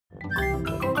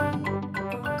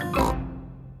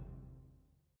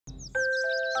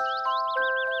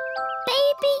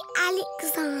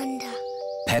Alexander.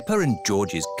 Peppa and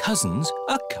George's cousins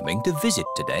are coming to visit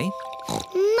today.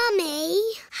 Mummy,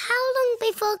 how long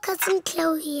before Cousin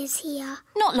Chloe is here?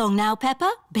 Not long now,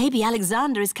 Peppa. Baby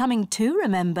Alexander is coming too,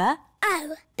 remember?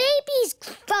 Oh, babies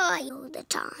cry all the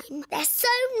time. They're so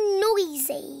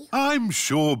noisy. I'm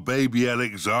sure baby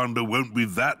Alexander won't be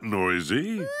that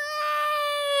noisy.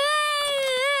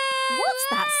 What's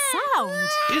that sound?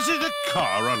 Is it a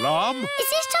car alarm?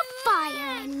 Is it a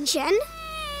fire engine?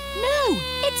 No,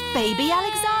 it's baby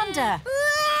Alexander. Hello,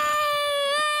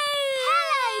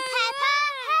 Peppa.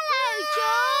 Hello,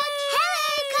 George.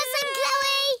 Hello, Cousin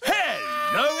Chloe.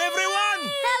 Hello, everyone!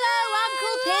 Hello,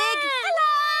 Uncle Pig.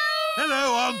 Hello,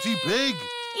 Auntie Pig.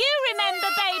 You remember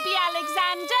baby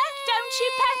Alexander, don't you,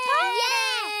 Peppa?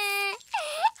 Yeah.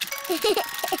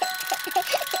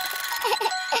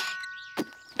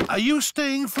 Are you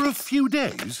staying for a few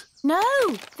days? No,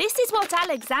 this is what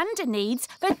Alexander needs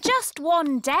for just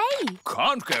one day.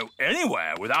 Can't go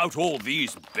anywhere without all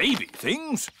these baby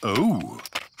things. Oh.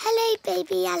 Hello,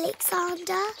 baby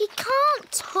Alexander. He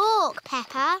can't talk,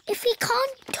 Peppa. If he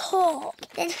can't talk,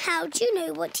 then how do you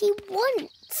know what he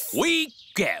wants? We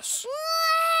guess.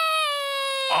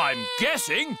 I'm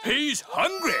guessing he's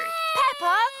hungry.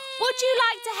 Peppa, would you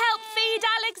like to help feed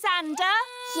Alexander?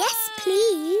 Yes,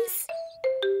 please.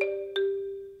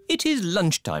 It is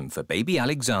lunchtime for baby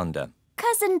Alexander.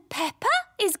 Cousin Peppa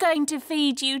is going to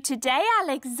feed you today,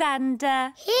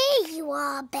 Alexander. Here you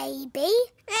are, baby.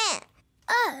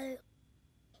 Oh,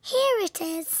 here it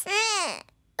is.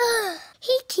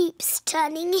 He keeps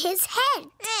turning his head.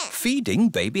 Feeding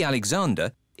baby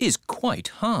Alexander is quite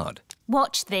hard.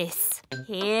 Watch this.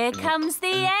 Here comes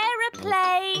the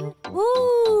aeroplane.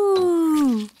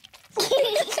 Woo!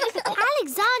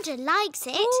 Alexander likes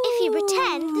it if you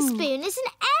pretend the spoon is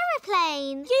an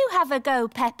aeroplane. You have a go,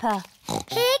 Peppa.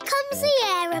 Here comes the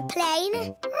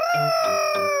aeroplane.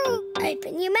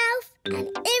 Open your mouth and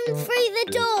in through the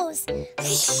doors.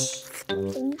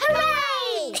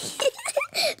 Hooray!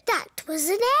 That was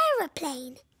an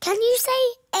aeroplane. Can you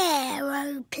say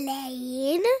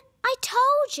aeroplane? I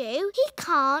told you he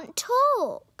can't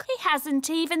talk. He hasn't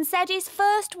even said his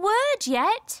first word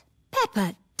yet.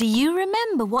 Peppa, do you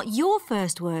remember what your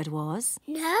first word was?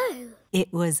 No.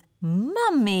 It was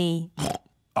Mummy.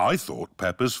 I thought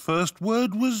Peppa's first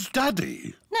word was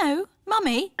Daddy. No,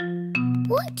 Mummy.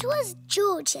 What was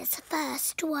George's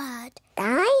first word?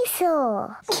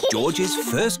 Dinosaur. George's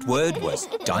first word was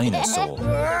dinosaur.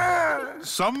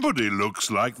 Somebody looks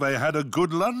like they had a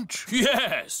good lunch.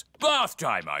 Yes, bath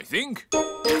time, I think.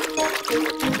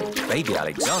 Baby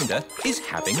Alexander is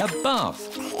having a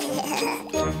bath.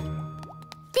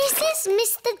 This is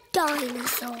Mr.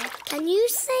 Dinosaur. Can you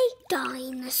say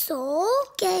dinosaur?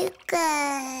 Go,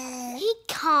 go. He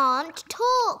can't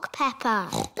talk, Peppa.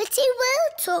 But he will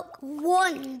talk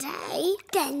one day.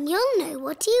 Then you'll know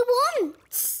what he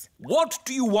wants. What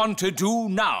do you want to do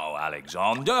now,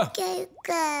 Alexander? Go,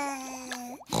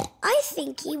 go. I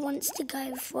think he wants to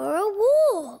go for a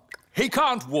walk. He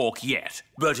can't walk yet,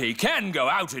 but he can go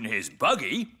out in his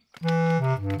buggy.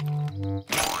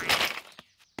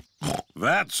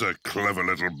 That's a clever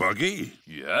little buggy.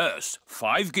 Yes,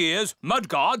 5 gears,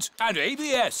 mudguards and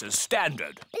ABS as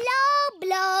standard. Blah,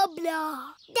 blah,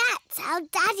 blah. That's how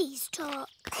daddies talk.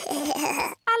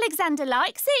 Alexander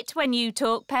likes it when you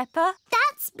talk, Peppa.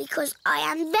 That's because I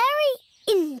am very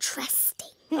interesting.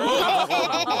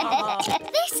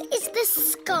 This is the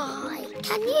sky.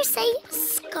 Can you say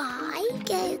sky?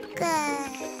 Go, go.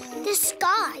 The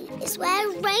sky is where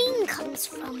rain comes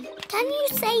from. Can you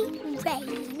say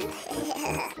rain?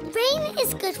 Rain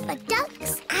is good for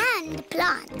ducks and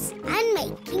plants and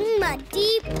making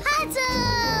muddy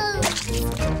puddles.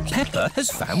 Peppa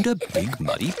has found a big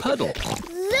muddy puddle.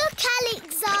 Look,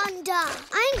 Alexander.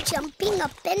 I'm jumping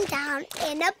up and down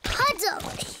in a puddle.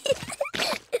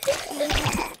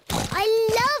 I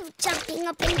love jumping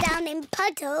up and down in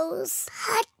puddles.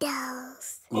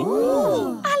 Puddles.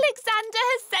 Ooh. Alexander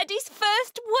has said his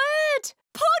first word.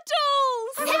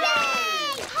 Puddles!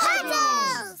 Hooray!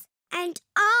 Puddles! And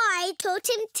I taught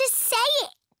him to say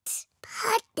it.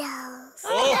 Puddles.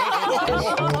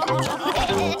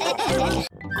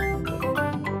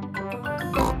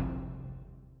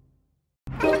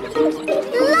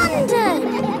 London!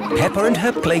 Peppa and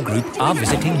her playgroup are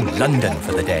visiting London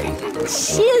for the day.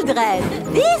 Children,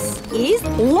 this is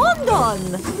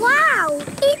London. Wow,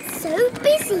 it's so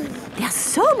busy. There's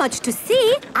so much to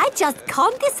see, I just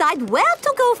can't decide where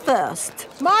to go first.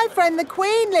 My friend the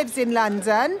Queen lives in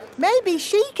London. Maybe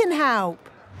she can help.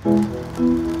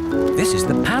 This is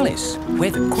the palace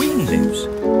where the Queen lives.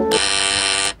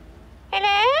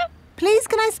 Hello? Please,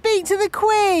 can I speak to the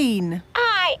Queen?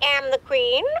 I I am the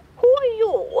Queen. Who are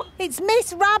you? It's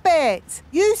Miss Rabbit.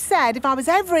 You said if I was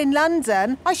ever in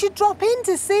London, I should drop in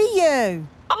to see you.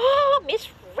 Ah, Miss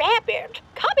Rabbit.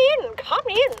 Come in, come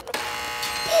in.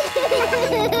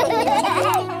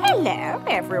 Hello,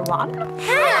 everyone.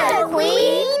 Hello,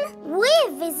 Queen.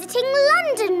 We're visiting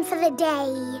London for the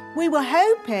day. We were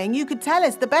hoping you could tell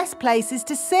us the best places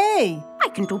to see. I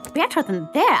can do better than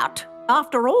that.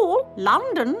 After all,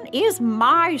 London is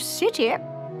my city.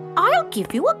 I'll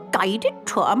give you a guided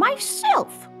tour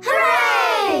myself.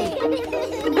 Hooray!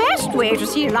 The best way to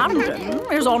see London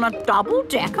is on a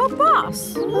double-decker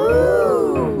bus.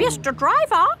 Ooh. Mr.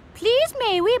 Driver, please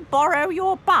may we borrow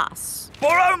your bus?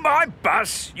 Borrow my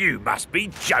bus? You must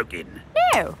be joking.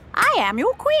 No, I am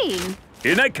your Queen.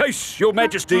 In that case, Your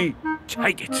Majesty,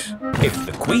 take it. If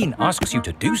the Queen asks you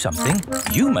to do something,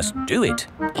 you must do it.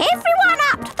 Everyone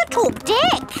up to the top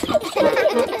deck.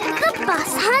 The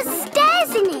bus has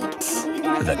stairs in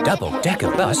it. The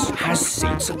double-decker bus has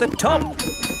seats at the top.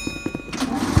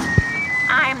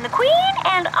 I'm the Queen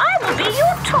and I will be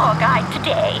your tour guide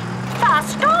today. First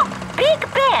stop, Big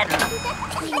Ben.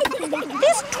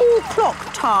 This tall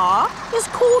clock tower is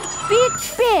called Big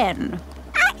Ben.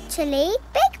 Actually,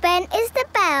 Big Ben is the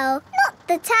bell, not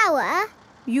the tower.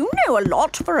 You know a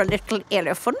lot for a little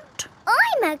elephant.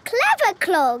 I'm a clever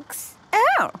clogs.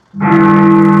 Oh.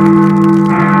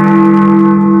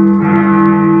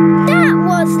 That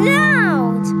was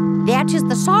loud. That is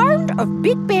the sound of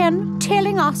Big Ben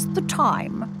telling us the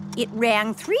time. It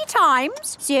rang 3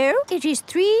 times, so it is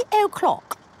 3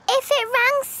 o'clock. If it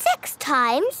rang 6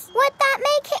 times, would that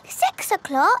make it 6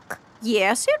 o'clock?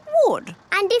 Yes, it would.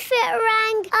 And if it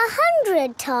rang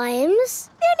 100 times?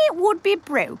 Then it would be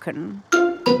broken.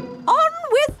 On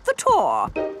with the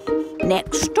tour.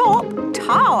 Next stop,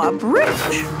 Tower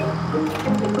Bridge.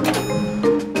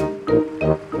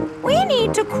 We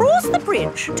need to cross the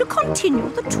bridge to continue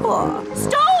the tour.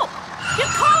 Stop! You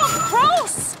can't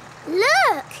cross!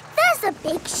 Look, there's a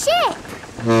big ship.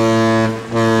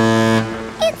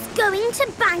 It's going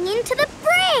to bang into the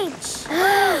bridge.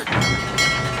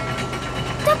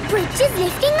 The bridge is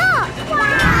lifting up.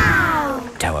 Wow!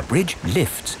 Tower Bridge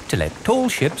lifts to let tall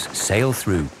ships sail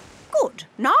through. Good.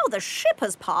 Now the ship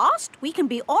has passed, we can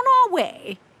be on our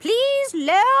way. Please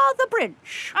lower the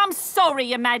bridge. I'm sorry,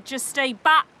 Your Majesty,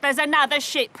 but there's another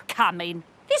ship coming.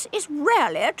 This is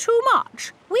really too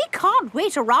much. We can't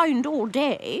wait around all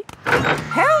day.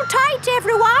 Hold tight,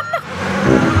 everyone.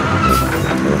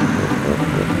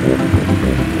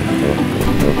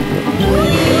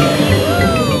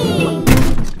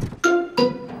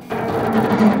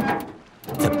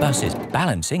 The bus is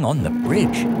balancing on the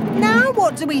bridge. Now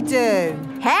what do we do?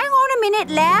 Hang on a minute,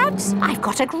 lads. I've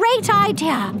got a great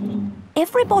idea.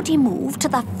 Everybody move to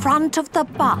the front of the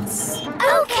bus.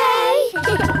 Okay.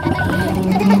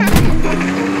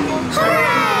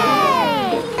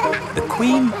 Hooray! The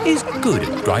Queen is good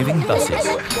at driving buses.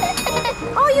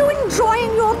 Are you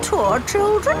enjoying your tour,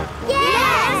 children?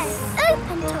 Yes!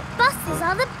 Open-top buses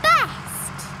are the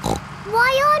best.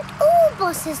 Why aren't all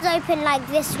buses open like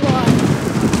this one?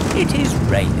 It is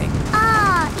raining.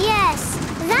 Ah, yes.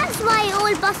 That's why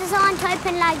all buses aren't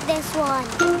open like this one.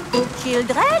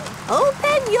 Children,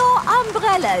 open your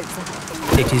umbrellas.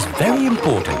 It is very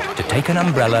important to take an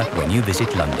umbrella when you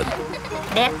visit London.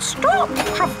 Next stop,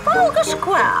 Trafalgar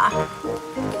Square.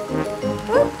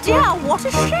 Oh dear, what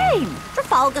a shame.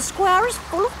 Trafalgar Square is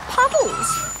full of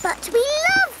puddles. But we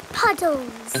love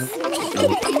puddles.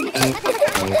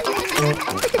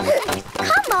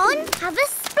 Come on, have a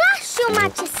splash, Your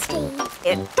Majesty.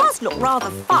 It does look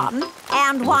rather fun,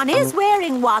 and one is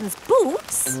wearing one's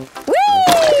boots.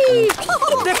 Whee!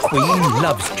 The Queen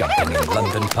loves jumping in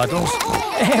London puddles.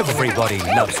 Everybody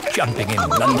loves jumping in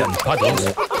London puddles.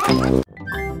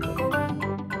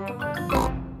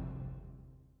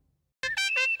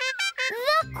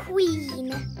 The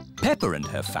Queen. Peppa and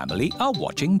her family are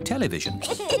watching television.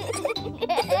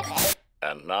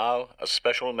 And now, a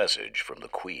special message from the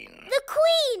Queen. The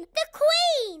Queen! The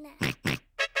Queen!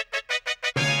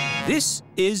 This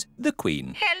is the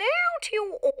Queen. Hello to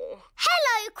you all.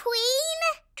 Hello, Queen!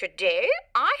 Today,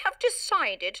 I have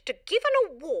decided to give an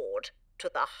award to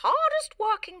the hardest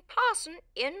working person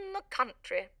in the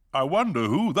country. I wonder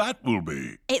who that will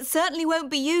be. It certainly won't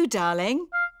be you, darling.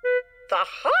 The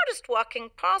hardest working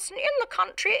person in the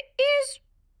country is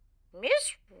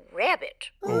Miss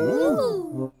Rabbit.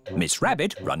 Ooh. Miss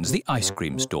Rabbit runs the ice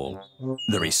cream stall,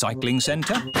 the recycling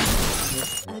centre,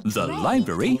 the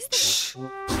library.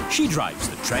 She drives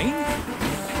the train,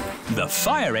 the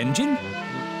fire engine,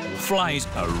 flies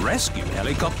a rescue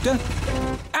helicopter,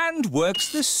 and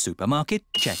works the supermarket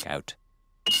checkout.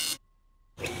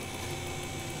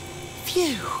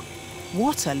 Phew!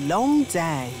 What a long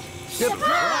day.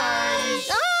 Surprise!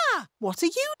 Ah! What are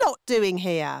you lot doing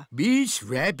here? Miss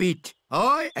Rabbit,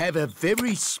 I have a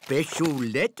very special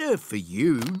letter for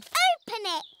you. Open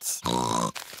it.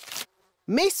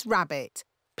 Miss Rabbit,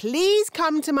 please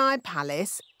come to my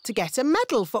palace to get a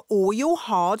medal for all your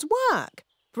hard work.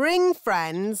 Bring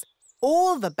friends.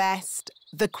 All the best,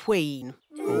 the Queen.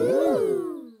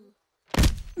 Ooh.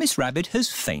 Miss Rabbit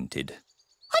has fainted.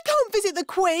 I can't visit the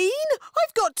Queen.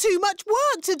 I've got too much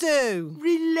work to do.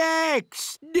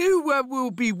 Relax. No one will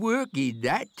be working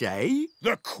that day.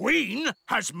 The Queen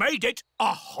has made it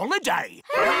a holiday.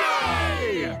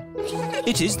 Hooray!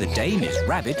 It is the day Miss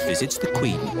Rabbit visits the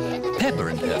Queen. Peppa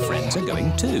and her friends are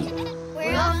going too.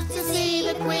 We're off to see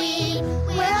the Queen.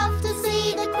 We're off to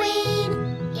see the Queen.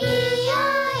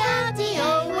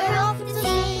 E-I-R-D-O. We're off to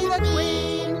see the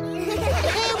Queen.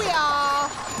 Here we are.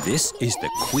 This is the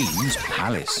Queen's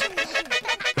palace.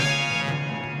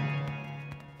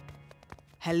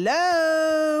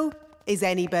 Hello? Is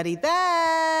anybody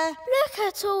there? Look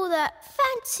at all that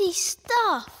fancy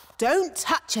stuff. Don't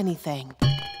touch anything.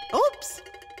 Oops.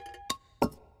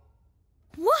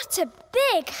 What a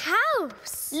big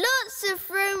house. Lots of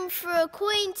room for a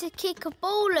queen to kick a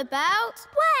ball about.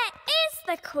 Where is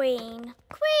the Queen?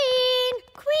 Queen!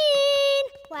 Queen!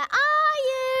 Where are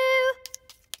you?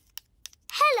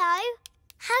 Hello.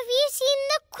 Have you seen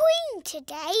the Queen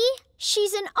today?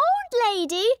 She's an old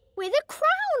lady with a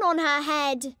crown on her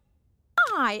head.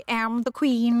 I am the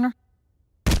Queen.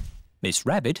 Miss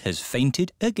Rabbit has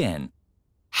fainted again.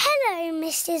 Hello,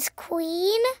 Mrs.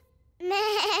 Queen.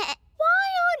 Why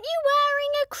aren't you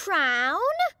wearing a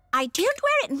crown? I don't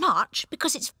wear it much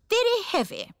because it's very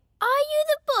heavy. Are you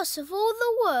the boss of all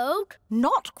the world?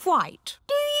 Not quite.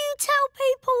 Do you tell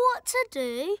people what to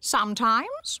do?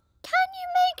 Sometimes. Can you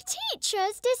make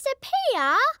teachers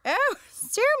disappear? Oh,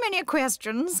 so many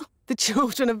questions. The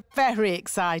children are very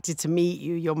excited to meet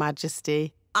you, Your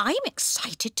Majesty. I'm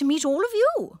excited to meet all of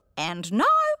you. And now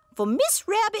for Miss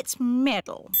Rabbit's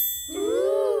medal.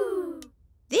 Ooh.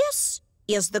 This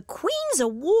is the Queen's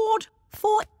Award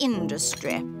for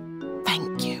Industry.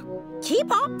 Thank you.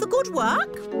 Keep up the good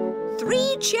work.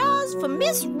 3 cheers for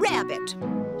Miss Rabbit.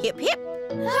 Hip, hip.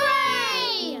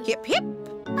 Hooray! Hip, hip.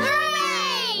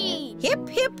 Hooray! Hip,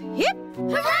 hip, hip.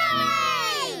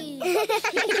 Hooray!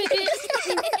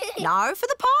 Now for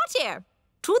the party.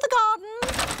 To the garden.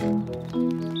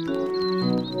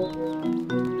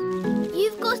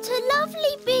 You've got a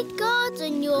lovely big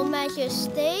garden, Your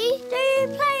Majesty. Do you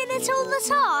play in it all the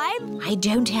time? I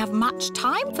don't have much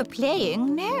time for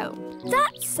playing, no.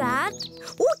 That's sad.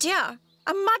 Oh, dear.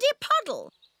 A muddy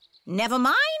puddle. Never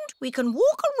mind, we can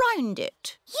walk around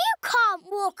it. You can't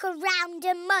walk around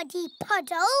a muddy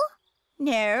puddle.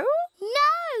 No?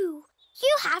 No.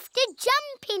 You have to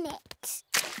jump in it.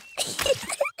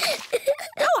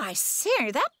 Oh, I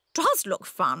see. That does look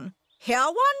fun. Here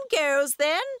one goes,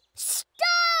 then.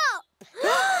 Stop!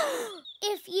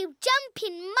 If you jump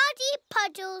in muddy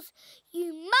puddles,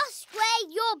 you must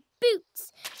wear your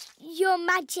boots, Your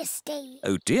Majesty.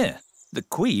 Oh dear, the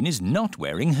Queen is not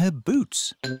wearing her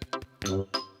boots. Whee!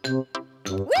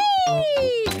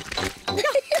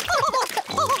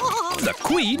 The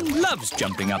Queen loves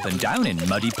jumping up and down in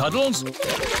muddy puddles.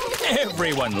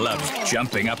 Everyone loves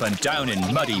jumping up and down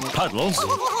in muddy puddles.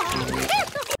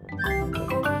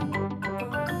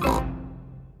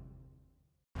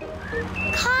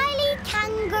 Kylie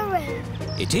Kangaroo.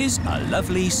 It is a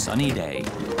lovely sunny day.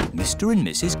 Mr. and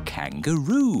Mrs.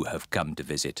 Kangaroo have come to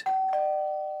visit.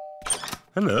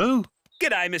 Hello?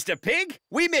 G'day, Mr. Pig.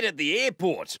 We met at the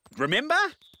airport,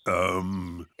 remember?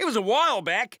 It was a while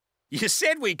back. You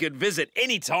said we could visit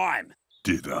any time.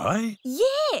 Did I?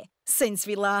 Yeah. Since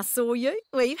we last saw you,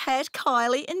 we've had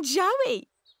Kylie and Joey.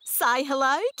 Say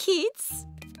hello, kids.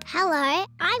 Hello,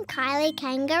 I'm Kylie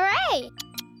Kangaroo.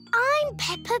 I'm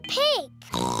Peppa Pig.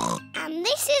 And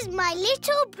this is my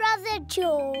little brother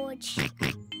George.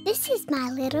 This is my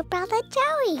little brother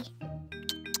Joey.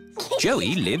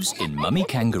 Joey lives in Mummy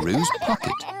Kangaroo's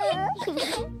pocket.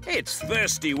 It's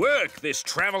thirsty work, this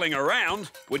travelling around.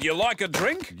 Would you like a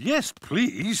drink? Yes,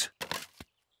 please.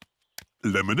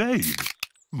 Lemonade.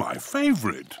 My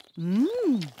favourite.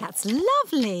 That's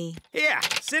lovely. Here,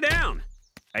 sit down.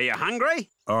 Are you hungry?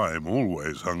 I'm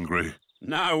always hungry.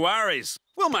 No worries.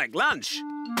 We'll make lunch.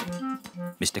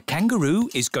 Mr. Kangaroo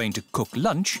is going to cook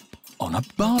lunch on a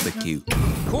barbecue.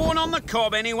 Corn on the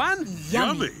cob, anyone?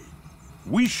 Yummy.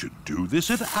 We should do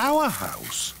this at our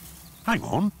house. Hang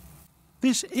on.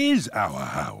 This is our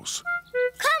house.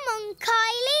 Come on,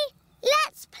 Kylie.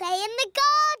 Let's play in the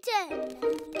garden.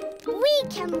 We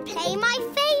can play my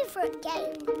favourite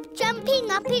game, jumping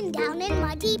up up and down in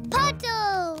muddy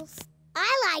puddles.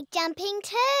 I like jumping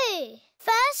too.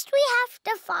 First we have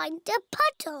to find a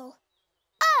puddle.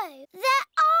 Oh, there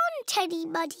aren't any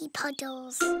muddy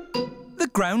puddles. The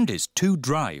ground is too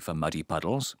dry for muddy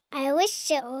puddles. I wish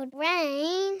it would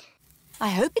rain. I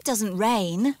hope it doesn't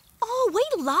rain. Oh,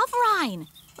 we love rain.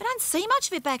 We don't see much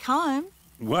of it back home.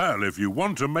 Well, if you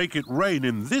want to make it rain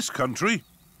in this country,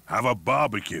 have a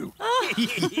barbecue.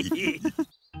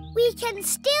 We can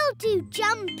still do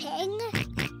jumping.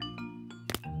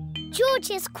 George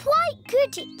is quite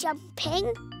good at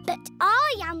jumping, but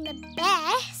I am the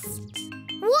best.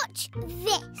 Watch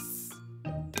this.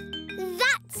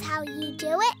 That's how you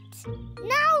do it.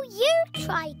 Now you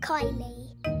try,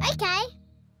 Kylie. OK.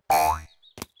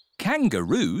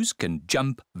 Kangaroos can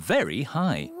jump very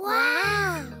high.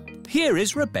 Wow. Here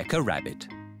is Rebecca Rabbit.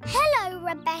 Hello,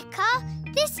 Rebecca.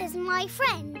 This is my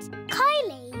friend,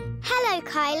 Kylie. Hello,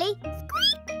 Kylie.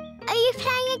 Squeak. Are you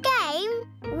playing a game?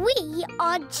 We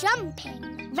are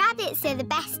jumping. Rabbits are the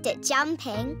best at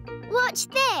jumping. Watch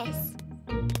this.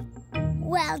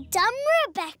 Well done,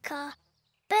 Rebecca.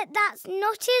 But that's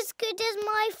not as good as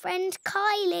my friend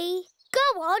Kylie.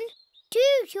 Go on, do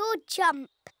your jump.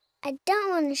 I don't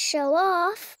want to show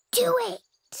off. Do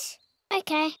it.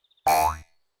 OK.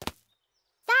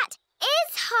 That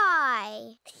is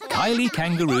high. Kylie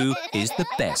Kangaroo is the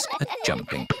best at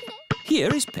jumping.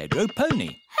 Here is Pedro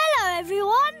Pony. Hello,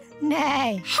 everyone.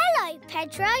 Nay. Hello,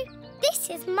 Pedro. This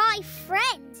is my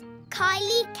friend,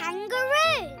 Kylie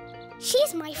Kangaroo.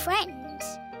 She's my friend.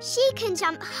 She can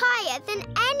jump higher than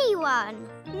anyone.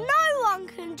 No one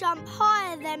can jump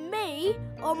higher than me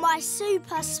or my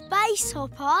super space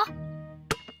hopper.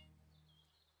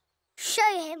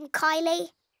 Show him,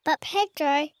 Kylie. But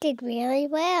Pedro did really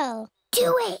well.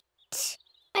 Do it.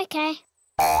 OK.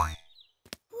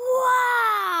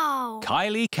 Wow!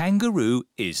 Kylie Kangaroo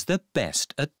is the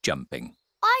best at jumping.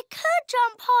 I could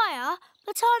jump higher,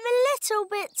 but I'm a little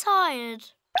bit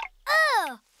tired.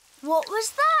 Ugh! What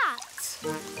was that?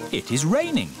 It is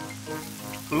raining.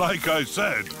 Like I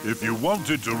said, if you want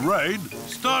it to rain,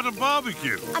 start a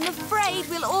barbecue. I'm afraid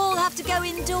we'll all have to go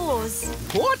indoors.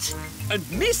 What? And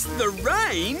miss the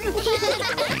rain?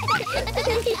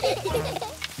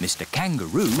 Mr.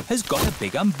 Kangaroo has got a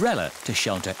big umbrella to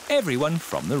shelter everyone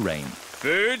from the rain.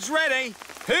 Food's ready.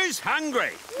 Who's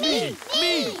hungry? Me!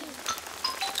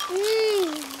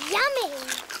 Yummy!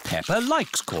 Peppa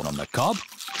likes corn on the cob.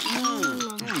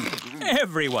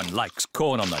 Everyone likes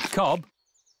corn on the cob.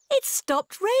 It's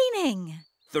stopped raining.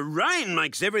 The rain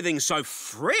makes everything so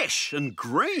fresh and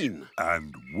green.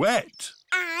 And wet.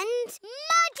 And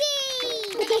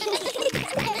muddy!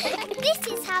 This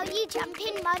is how you jump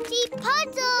in muddy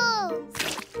puddles.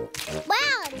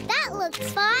 Wow, that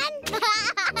looks fun.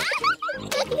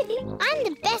 I'm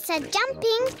the best at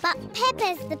jumping, but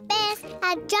Peppa's the best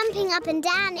at jumping up and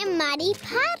down in muddy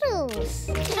puddles.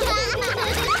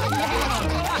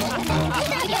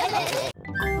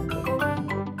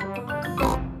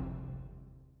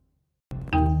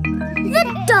 The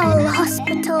Doll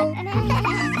Hospital.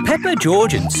 Peppa,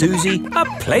 George and Suzy are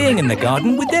playing in the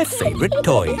garden with their favourite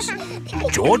toys.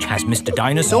 George has Mr.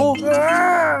 Dinosaur,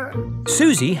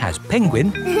 Suzy has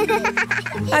Penguin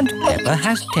and Peppa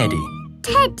has Teddy.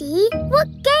 Teddy, what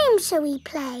game shall we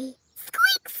play?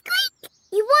 Squeak, squeak.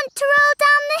 You want to roll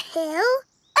down the hill?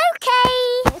 OK.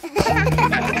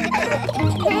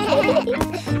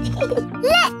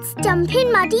 Let's jump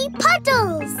in muddy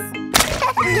puddles.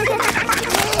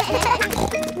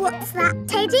 What's that,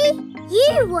 Teddy?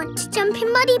 You want to jump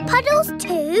in muddy puddles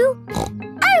too?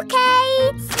 OK.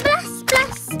 Splash,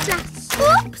 splash, splash.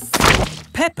 Whoops.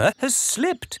 Peppa has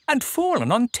slipped and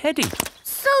fallen on Teddy.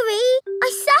 Sorry,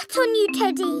 I sat on you,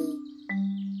 Teddy.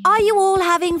 Are you all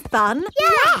having fun?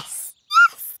 Yes.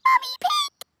 Yes, Mummy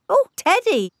Pig. Oh,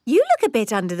 Teddy, you look a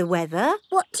bit under the weather.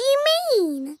 What do you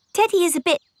mean? Teddy is a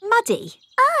bit muddy.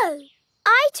 Oh,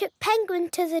 I took Penguin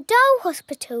to the doll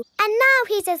hospital and now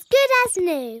he's as good as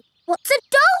new. What's a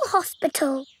doll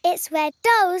hospital? It's where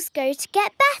dolls go to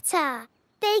get better.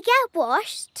 They get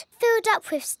washed, filled up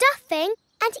with stuffing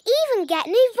and even get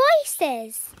new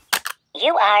voices.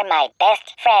 You are my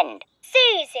best friend.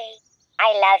 Suzy.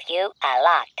 I love you a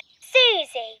lot.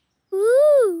 Suzy.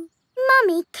 Ooh.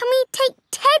 Mummy, can we take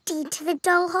Teddy to the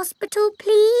doll hospital,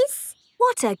 please?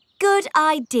 What a good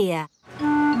idea.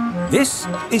 This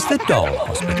is the Doll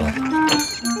Hospital.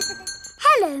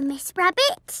 Hello, Miss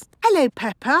Rabbit. Hello,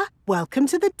 Peppa. Welcome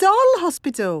to the Doll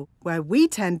Hospital, where we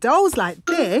turn dolls like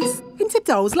this into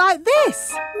dolls like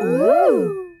this.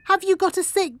 Ooh. Have you got a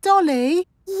sick dolly?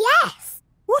 Yes.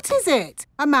 What is it?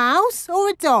 A mouse or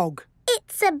a dog?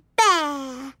 It's a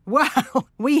bear. Well,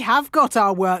 we have got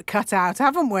our work cut out,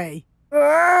 haven't we?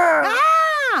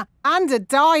 Ah! And a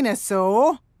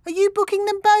dinosaur. Are you booking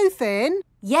them both in?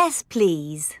 Yes,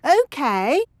 please.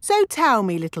 OK. So tell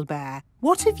me, little bear,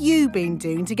 what have you been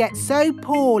doing to get so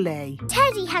poorly?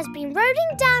 Teddy has been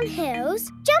rolling down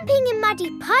hills, jumping in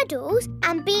muddy puddles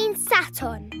and being sat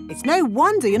on. It's no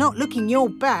wonder you're not looking your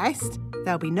best.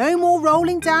 There'll be no more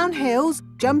rolling down hills,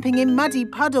 jumping in muddy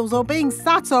puddles or being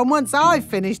sat on once I've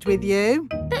finished with you.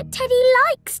 But Teddy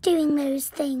likes doing those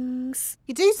things.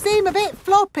 You do seem a bit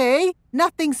floppy.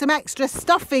 Nothing some extra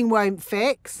stuffing won't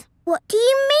fix. What do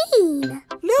you mean?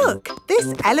 Look,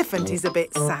 this elephant is a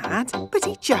bit sad, but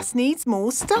he just needs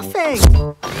more stuffing.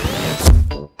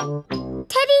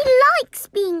 Teddy likes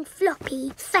being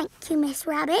floppy, thank you, Miss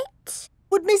Rabbit.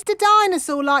 Would Mr.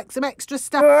 Dinosaur like some extra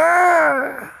stuff?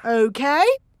 OK.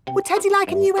 Would Teddy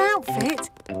like a new outfit?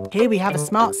 Here we have a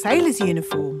smart sailor's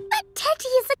uniform. But Teddy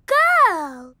is a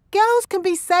girl. Girls can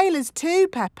be sailors too,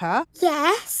 Peppa.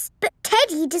 Yes, but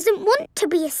Teddy doesn't want to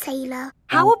be a sailor.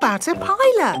 How about a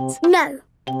pilot? No.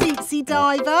 Deep-sea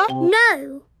diver?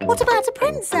 No. What about a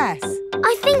princess?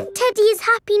 I think Teddy is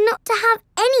happy not to have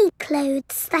any clothes,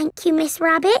 thank you, Miss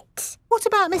Rabbit. What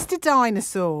about Mr.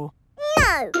 Dinosaur?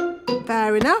 No.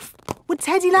 Fair enough. Would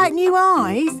Teddy like new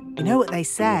eyes? You know what they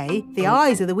say, the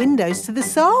eyes are the windows to the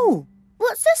soul.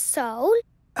 What's a soul?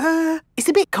 It's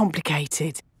a bit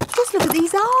complicated. Just look at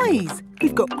these eyes.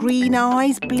 We've got green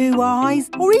eyes, blue eyes,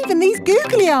 or even these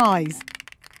googly eyes.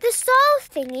 The soul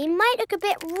thingy might look a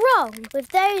bit wrong with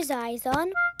those eyes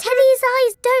on. Teddy's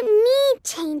eyes don't need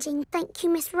changing, thank you,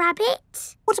 Miss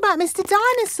Rabbit. What about Mr.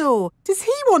 Dinosaur? Does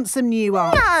he want some new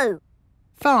eyes? No.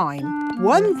 Fine.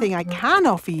 One thing I can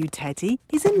offer you, Teddy,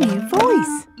 is a new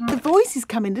voice. The voices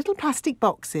come in little plastic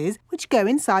boxes which go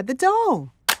inside the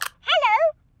doll. Hello,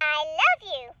 I love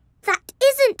you. That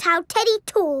isn't how Teddy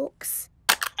talks.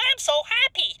 I'm so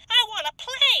happy. I want to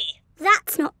play.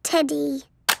 That's not Teddy.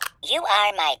 You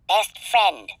are my best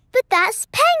friend. But that's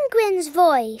Penguin's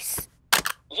voice.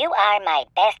 You are my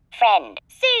best friend.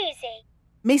 Suzy.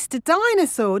 Mr.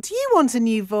 Dinosaur, do you want a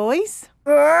new voice?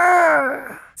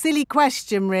 Silly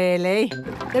question, really.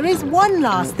 There is one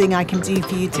last thing I can do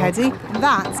for you, Teddy, and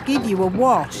that's give you a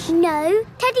wash. No,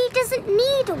 Teddy doesn't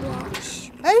need a wash.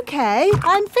 OK,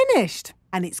 I'm finished.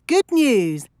 And it's good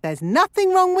news. There's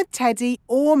nothing wrong with Teddy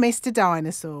or Mr.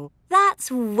 Dinosaur.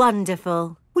 That's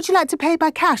wonderful. Would you like to pay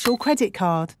by cash or credit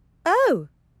card? Oh.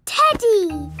 Teddy,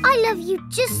 I love you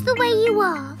just the way you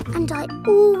are, and I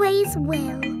always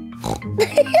will.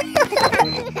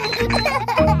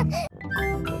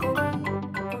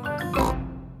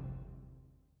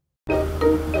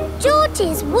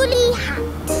 George's woolly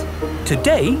hat.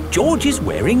 Today, George is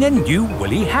wearing a new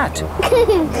woolly hat.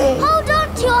 Hold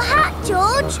on to your hat,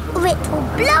 George, or it will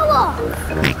blow off.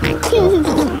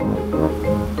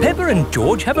 Peppa and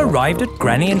George have arrived at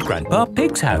Granny and Grandpa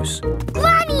Pig's house.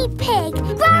 Granny Pig!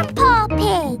 Grandpa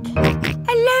Pig!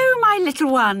 Hello, my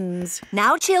little ones.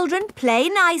 Now, children, play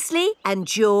nicely. And,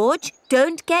 George,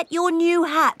 don't get your new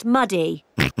hat muddy.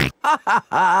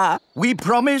 We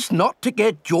promise not to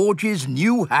get George's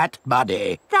new hat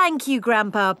muddy. Thank you,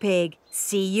 Grandpa Pig.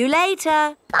 See you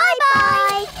later.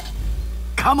 Bye-bye.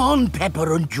 Come on, Peppa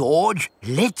and George.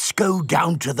 Let's go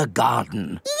down to the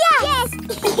garden. Yes!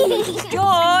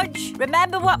 George,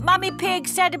 remember what Mummy Pig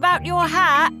said about your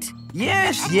hat?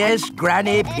 Yes,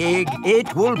 Granny Pig.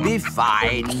 It will be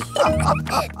fine.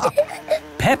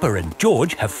 Peppa and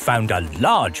George have found a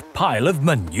large pile of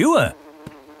manure.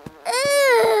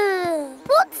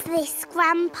 What's this,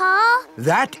 Grandpa?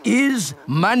 That is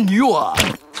manure.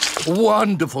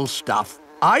 Wonderful stuff.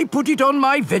 I put it on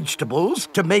my vegetables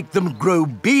to make them grow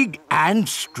big and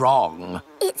strong.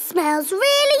 It smells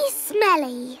really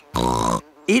smelly.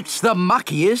 It's the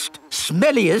muckiest,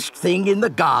 smelliest thing in the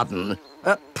garden.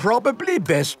 Probably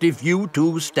best if you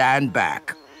two stand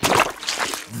back.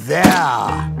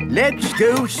 There. Let's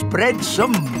go spread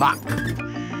some muck.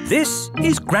 This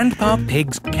is Grandpa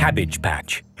Pig's cabbage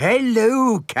patch.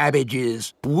 Hello,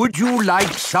 cabbages. Would you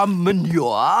like some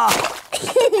manure?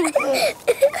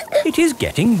 It is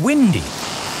getting windy.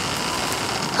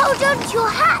 Hold on to your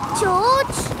hat,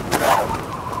 George.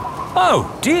 Oh,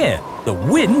 dear. The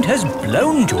wind has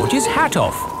blown George's hat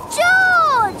off.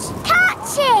 George!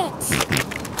 Catch it!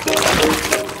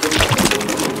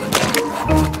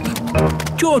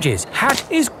 George's hat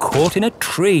is caught in a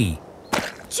tree.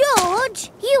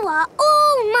 George, you are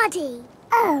all muddy.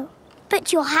 Oh,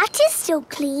 but your hat is still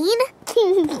clean.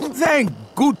 Thank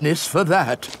goodness for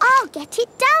that. I'll get it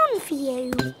down for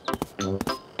you.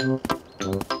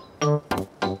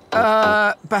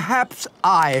 Perhaps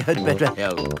I had better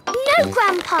help. No,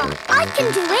 Grandpa, I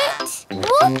can do it.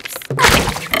 Whoops.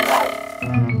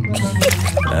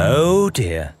 Oh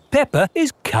dear, Peppa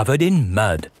is covered in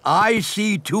mud. I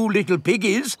see two little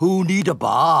piggies who need a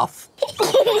bath.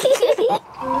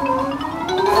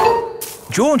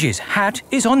 George's hat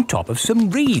is on top of some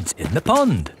reeds in the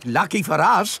pond. Lucky for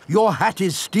us, your hat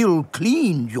is still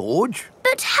clean, George.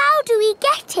 But how do we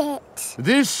get it?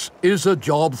 This is a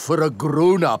job for a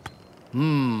grown-up.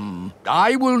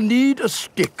 I will need a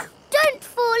stick. Don't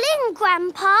fall in,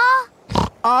 Grandpa.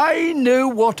 I know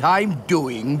what I'm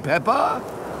doing, Peppa.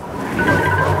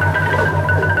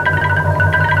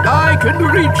 I can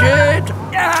reach it.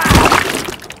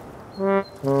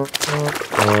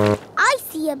 I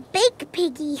see a big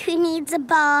piggy who needs a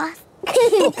bath.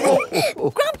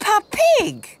 Grandpa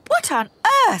Pig, what on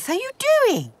earth are you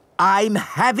doing? I'm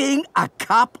having a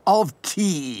cup of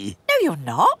tea. No, you're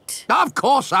not. Of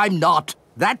course I'm not.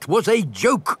 That was a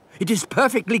joke. It is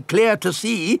perfectly clear to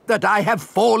see that I have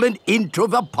fallen into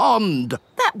the pond.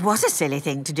 That was a silly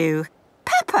thing to do.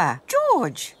 Peppa,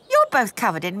 George, you're both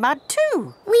covered in mud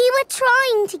too. We were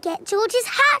trying to get George's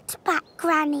hat back,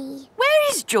 Granny.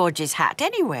 Where is George's hat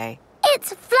anyway?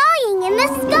 It's flying in the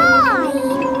sky.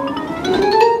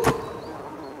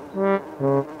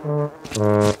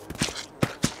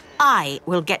 I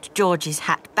will get George's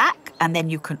hat back and then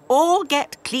you can all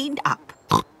get cleaned up.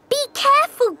 Be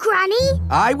careful, Granny.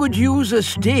 I would use a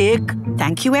stick.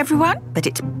 Thank you, everyone, but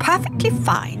it's perfectly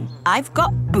fine. I've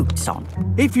got boots on.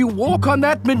 If you walk on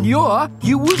that manure,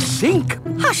 you will sink.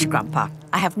 Hush, Grandpa.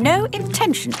 I have no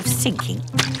intention of sinking.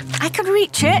 I can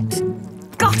reach it.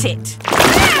 Got it.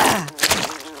 Ah!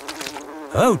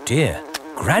 Oh dear,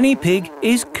 Granny Pig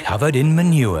is covered in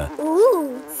manure.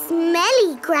 Ooh,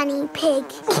 smelly Granny Pig.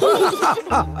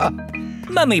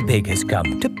 Mummy Pig has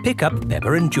come to pick up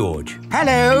Peppa and George.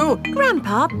 Hello.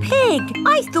 Grandpa Pig,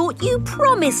 I thought you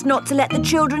promised not to let the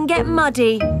children get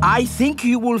muddy. I think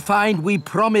you will find we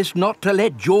promised not to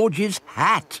let George's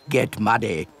hat get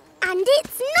muddy. And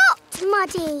it's not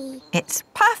muddy. It's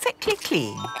perfectly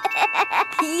clean.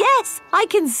 Yes, I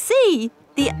can see.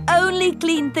 The only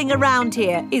clean thing around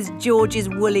here is George's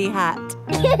woolly hat.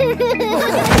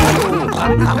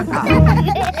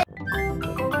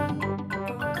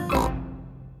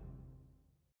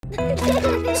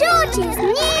 George's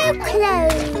new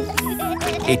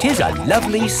clothes. It is a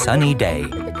lovely sunny day.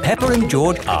 Peppa and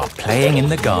George are playing in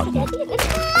the garden.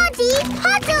 Muddy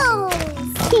puddles.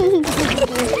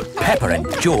 Peppa and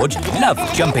George love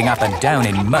jumping up and down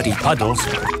in muddy puddles.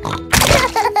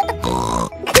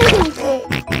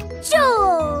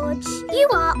 George, you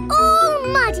are all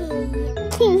muddy.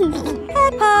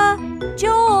 Peppa,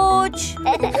 George.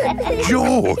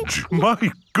 George,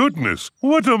 my goodness,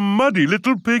 what a muddy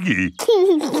little piggy.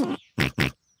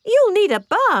 You'll need a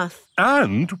bath.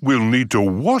 And we'll need to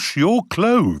wash your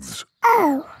clothes.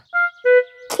 Oh.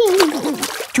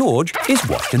 George is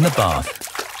washed in the bath.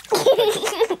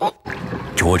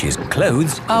 George's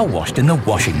clothes are washed in the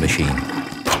washing machine.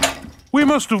 We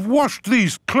must have washed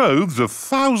these clothes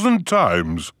 1,000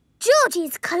 times.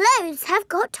 George's clothes have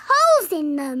got holes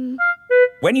in them.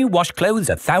 When you wash clothes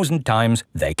 1,000 times,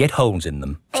 they get holes in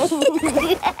them.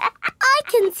 I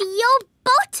can see your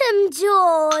bottom,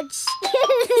 George.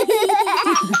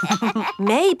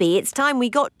 Maybe it's time we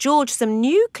got George some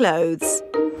new clothes.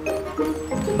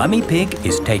 Mummy Pig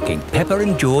is taking Peppa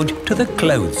and George to the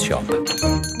clothes shop.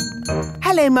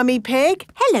 Hello, Mummy Pig.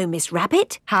 Hello, Miss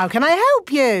Rabbit. How can I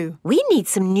help you? We need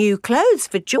some new clothes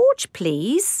for George,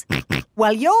 please.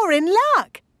 Well, you're in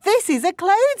luck. This is a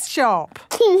clothes shop.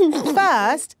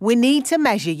 First, we need to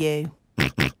measure you.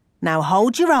 Now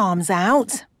hold your arms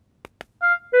out.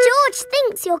 George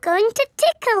thinks you're going to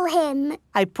tickle him.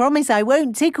 I promise I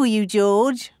won't tickle you,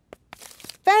 George.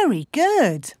 Very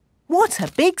good. What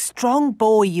a big, strong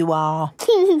boy you are.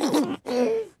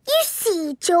 You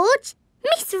see, George,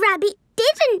 Miss Rabbit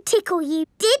didn't tickle you,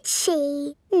 did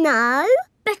she? No,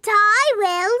 but I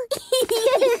will.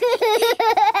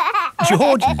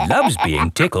 George loves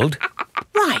being tickled.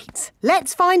 Right,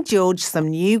 let's find George some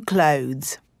new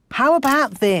clothes. How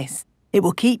about this? It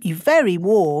will keep you very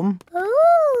warm.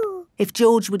 Ooh. If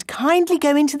George would kindly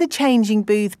go into the changing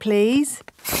booth, please.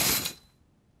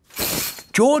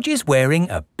 George is wearing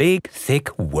a big, thick,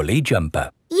 woolly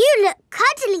jumper. You look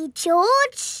cuddly,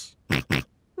 George.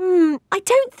 I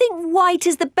don't think white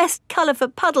is the best colour for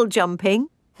puddle jumping.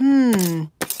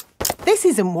 This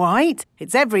isn't white.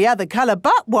 It's every other colour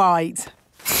but white.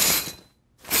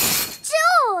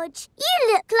 George,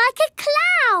 you look like a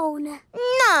clown.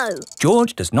 No.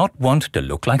 George does not want to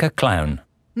look like a clown.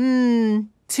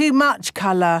 Too much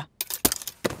colour.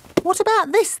 What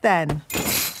about this then?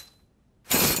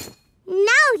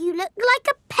 Now you look like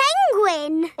a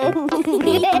penguin.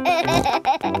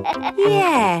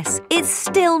 Yes, it's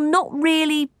still not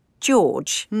really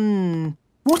George.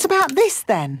 What about this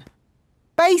then?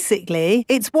 Basically,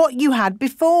 it's what you had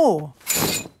before.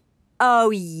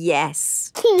 Oh,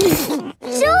 yes.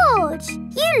 George,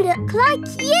 you look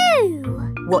like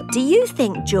you. What do you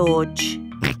think, George?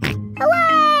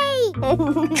 Hooray!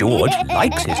 George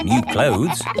likes his new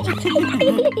clothes.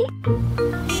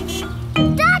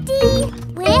 Daddy,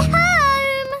 we're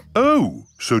home. Oh,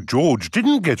 so George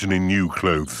didn't get any new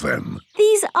clothes then?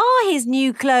 These are his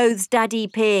new clothes, Daddy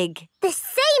Pig. The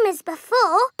same as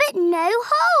before, but no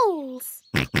holes.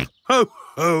 Ho,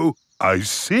 ho, I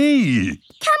see.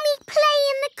 Can we play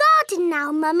in the garden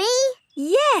now, Mummy?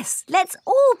 Yes, let's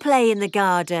all play in the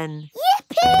garden.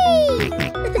 Yippee!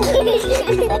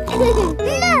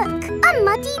 Look, a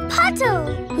muddy puddle.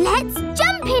 Let's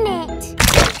jump in it.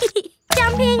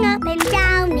 Jumping up and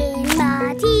down in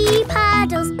muddy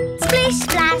puddles. Splish,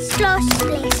 splash, slosh,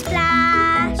 splish,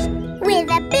 splash. With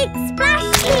a big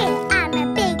splash here and a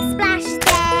big splash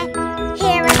there.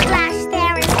 Here a splash,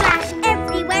 there a splash,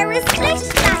 everywhere a splish,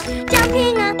 splash.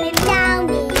 Jumping up and down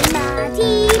in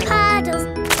muddy puddles.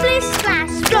 Splish,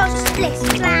 splash, slosh, splish,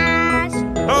 splash.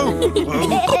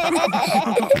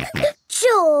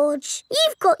 George,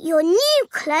 you've got your new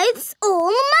clothes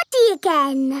all muddy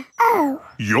again. Oh.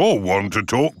 You're one to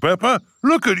talk, Peppa.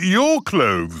 Look at your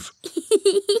clothes.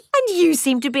 And you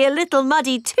seem to be a little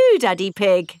muddy too, Daddy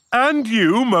Pig. And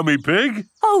you, Mummy Pig.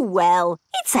 Oh, well,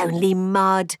 it's only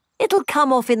mud. It'll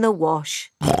come off in the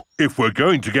wash. If we're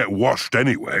going to get washed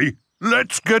anyway,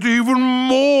 let's get even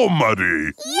more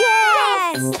muddy.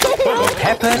 Yes!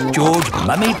 Peppa, George,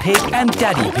 Mummy Pig and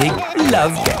Daddy Pig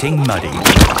love getting muddy.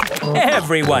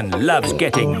 Everyone loves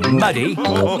getting muddy.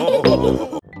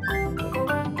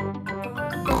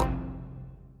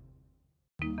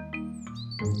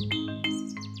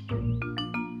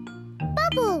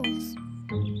 Bubbles.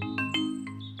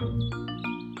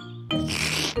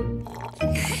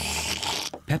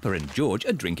 Peppa and George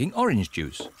are drinking orange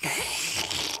juice.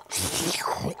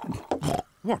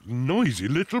 What noisy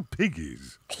little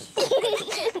piggies.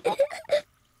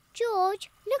 George,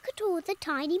 look at all the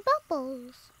tiny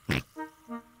bubbles.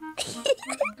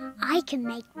 I can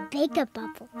make bigger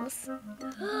bubbles.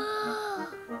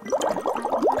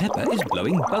 Peppa is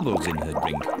blowing bubbles in her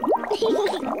drink.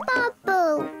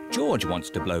 Bubble. George wants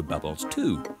to blow bubbles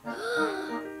too.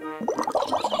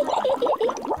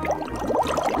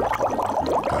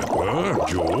 Peppa,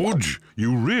 George,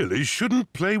 you really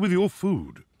shouldn't play with your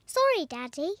food. Sorry,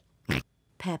 Daddy.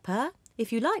 Peppa,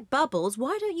 if you like bubbles,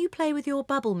 why don't you play with your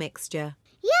bubble mixture?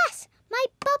 Yes, my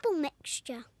bubble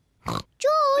mixture.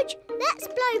 George, let's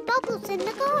blow bubbles in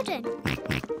the garden.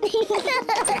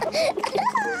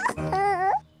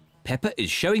 Peppa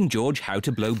is showing George how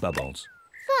to blow bubbles.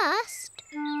 First,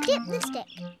 dip the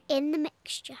stick in the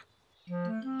mixture.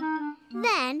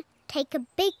 Then take a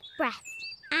big breath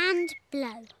and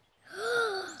blow.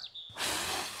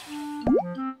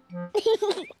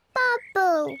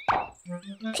 Bubble.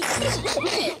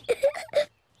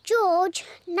 George,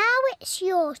 now it's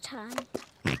your turn.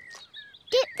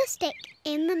 Dip the stick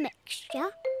in the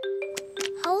mixture.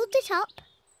 Hold it up.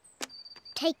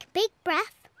 Take a big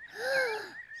breath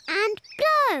and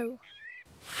blow.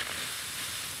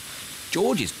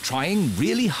 George is trying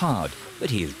really hard, but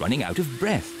he is running out of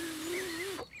breath.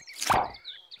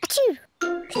 Achoo!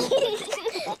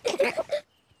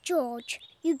 George,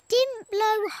 you didn't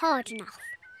blow hard enough.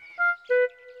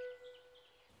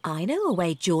 I know a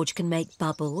way George can make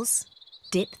bubbles.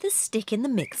 Dip the stick in the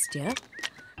mixture,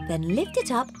 then lift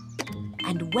it up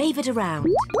and wave it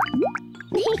around.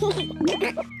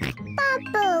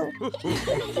 Bubble!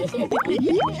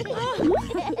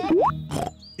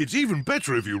 It's even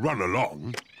better if you run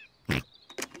along.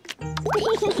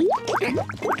 Wait for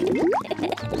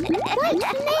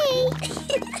me!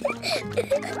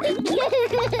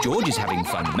 George is having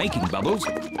fun making bubbles,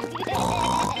 and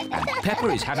Peppa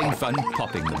is having fun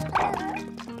popping them.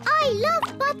 I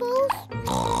love bubbles!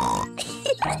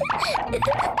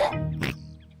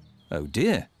 Oh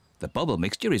dear, the bubble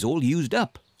mixture is all used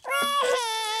up.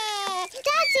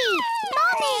 Daddy!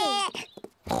 Mummy!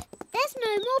 There's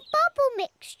no more bubble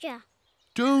mixture.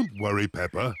 Don't worry,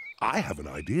 Peppa. I have an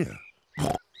idea.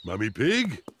 Mummy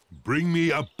Pig, bring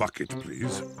me a bucket,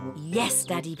 please. Yes,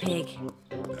 Daddy Pig.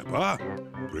 Peppa,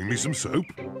 bring me some soap.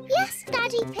 Yes,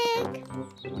 Daddy Pig.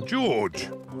 George,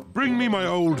 bring me my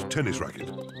old tennis racket.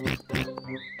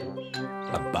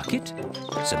 A bucket?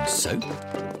 Some soap?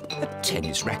 A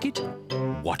tennis racket?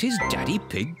 What is Daddy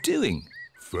Pig doing?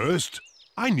 First,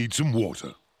 I need some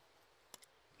water.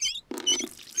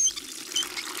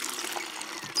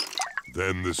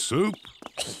 Then the soup.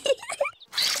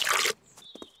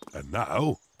 And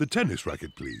now, the tennis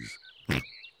racket, please.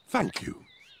 Thank you.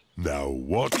 Now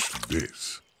watch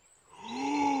this.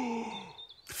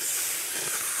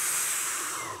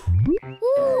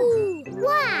 Ooh,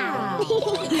 wow!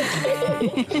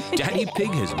 Daddy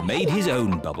Pig has made his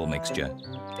own bubble mixture.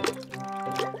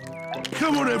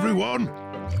 Come on, everyone.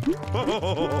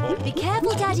 Be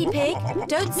careful, Daddy Pig.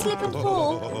 Don't slip and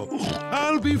fall.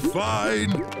 I'll be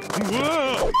fine.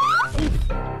 Whoa.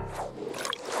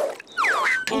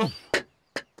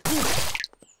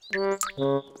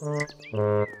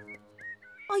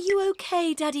 Are you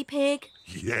okay, Daddy Pig?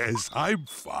 Yes, I'm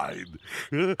fine.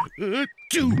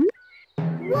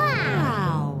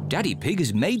 Wow! Daddy Pig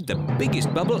has made the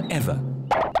biggest bubble ever.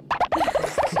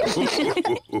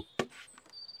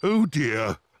 Oh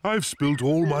dear, I've spilt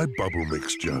all my bubble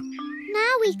mixture.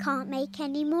 Now we can't make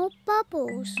any more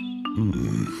bubbles.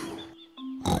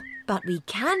 But we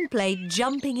can play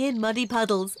jumping in muddy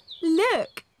puddles.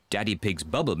 Look! Daddy Pig's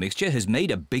bubble mixture has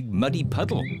made a big muddy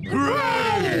puddle.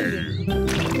 Hooray!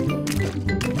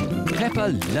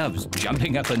 Peppa loves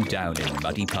jumping up and down in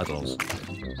muddy puddles.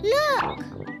 Look!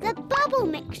 The bubble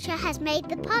mixture has made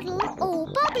the puddle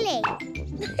all bubbly.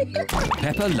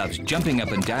 Peppa loves jumping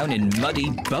up and down in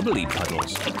muddy, bubbly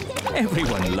puddles.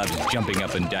 Everyone loves jumping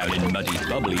up and down in muddy,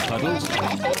 bubbly puddles.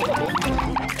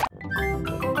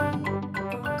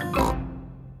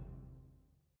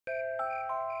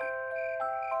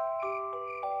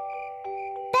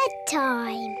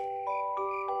 Bedtime.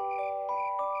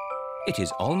 It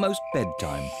is almost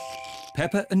bedtime.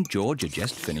 Peppa and George are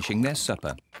just finishing their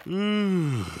supper.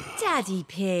 Daddy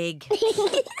Pig.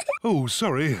 Oh,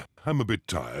 sorry, I'm a bit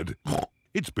tired.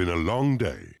 It's been a long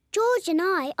day. George and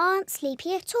I aren't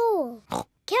sleepy at all.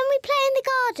 Can we play in the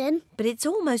garden? But it's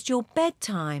almost your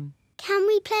bedtime. Can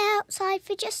we play outside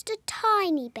for just a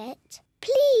tiny bit?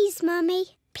 Please,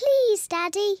 Mummy. Please,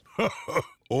 Daddy.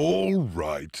 All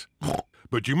right.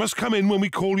 But you must come in when we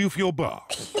call you for your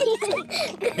bath.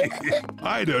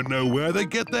 I don't know where they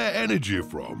get their energy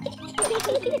from.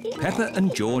 Peppa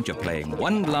and George are playing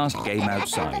one last game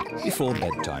outside before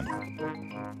bedtime.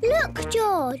 Look,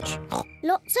 George.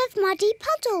 Lots of muddy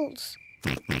puddles.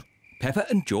 Peppa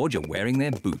and George are wearing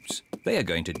their boots. They are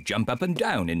going to jump up and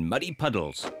down in muddy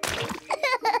puddles.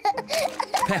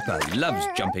 Peppa loves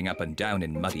jumping up and down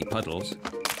in muddy puddles.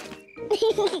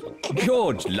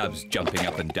 George loves jumping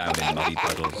up and down in muddy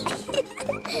puddles.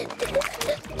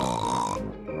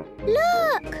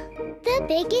 Look! The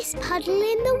biggest puddle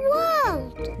in the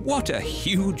world. What a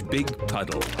huge big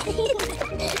puddle.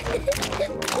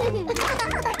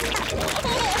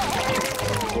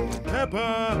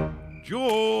 Peppa!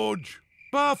 George!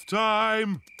 Bath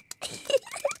time!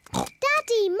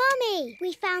 Daddy, Mummy,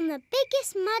 we found the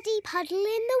biggest muddy puddle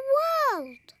in the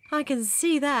world. I can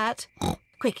see that.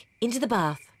 Quick, into the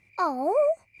bath. Oh,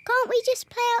 can't we just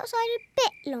play outside a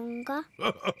bit longer?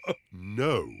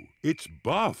 No, it's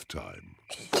bath time.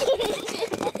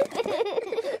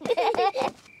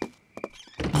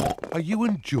 Are you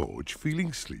and George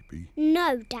feeling sleepy?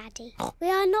 No, Daddy. We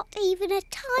are not even a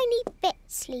tiny bit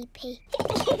sleepy.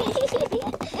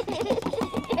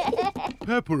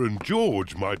 Peppa and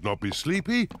George might not be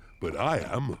sleepy, but I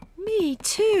am. Me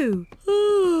too.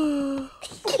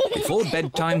 Before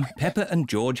bedtime, Peppa and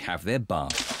George have their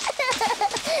bath.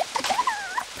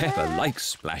 Peppa likes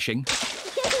splashing.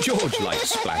 George likes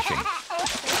splashing.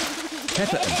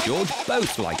 Peppa and George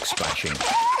both like splashing.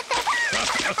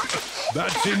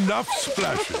 That's enough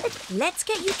splashing. Let's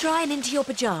get you dry and into your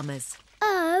pyjamas.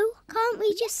 Oh, can't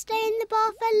we just stay in the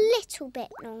bath a little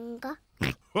bit longer?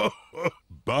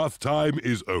 Bath time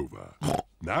is over.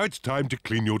 Now it's time to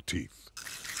clean your teeth.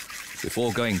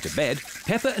 Before going to bed,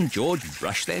 Peppa and George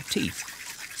brush their teeth.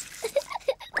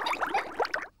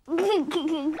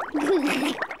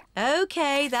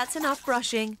 OK, that's enough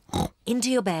brushing. Into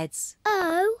your beds.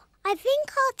 Oh, I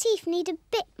think our teeth need a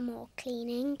bit more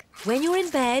cleaning. When you're in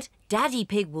bed, Daddy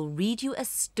Pig will read you a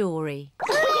story.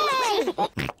 Hooray!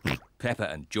 Peppa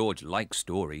and George like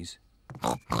stories.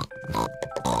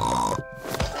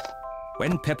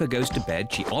 When Peppa goes to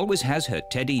bed, she always has her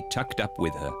teddy tucked up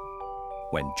with her.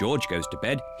 When George goes to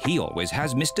bed, he always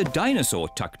has Mr. Dinosaur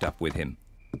tucked up with him.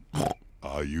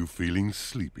 Are you feeling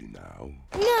sleepy now?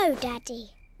 No,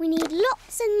 Daddy. We need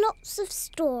lots and lots of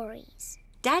stories.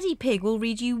 Daddy Pig will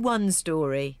read you one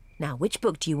story. Now, which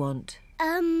book do you want?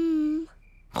 The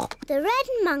Red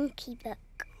Monkey Book.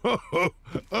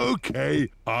 OK,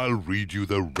 I'll read you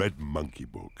the Red Monkey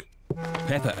Book.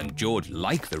 Peppa and George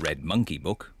like the Red Monkey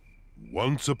Book.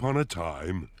 Once upon a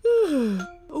time...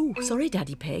 Oh, sorry,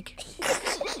 Daddy Pig.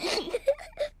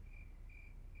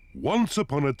 Once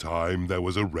upon a time, there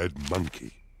was a red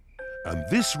monkey. And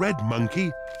this red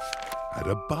monkey had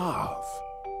a bath.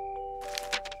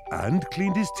 And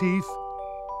cleaned his teeth.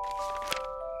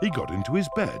 He got into his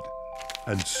bed.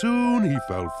 And soon he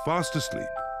fell fast asleep.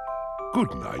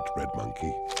 Good night, Red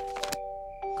Monkey.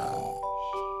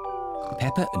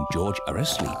 Peppa and George are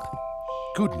asleep.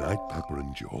 Good night, Peppa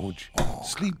and George.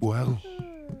 Sleep well.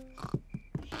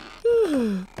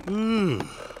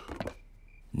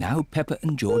 Now Peppa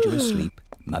and George are asleep,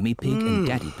 Mummy Pig and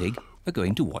Daddy Pig are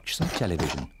going to watch some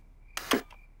television.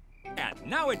 And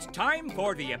now it's time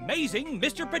for the amazing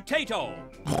Mr. Potato.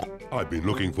 I've been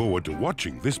looking forward to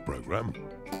watching this programme.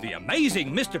 The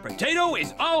amazing Mr. Potato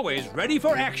is always ready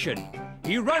for action.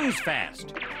 He runs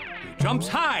fast. He jumps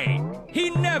high.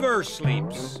 He never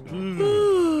sleeps.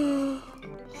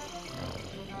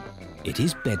 It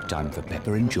is bedtime for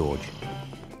Peppa and George.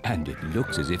 And it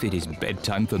looks as if it is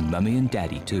bedtime for Mummy and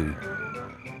Daddy too.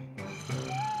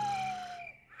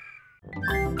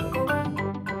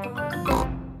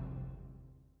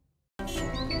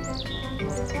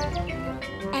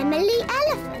 Emily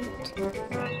Elephant.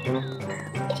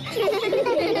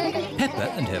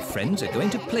 Peppa and her friends are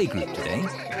going to playgroup today.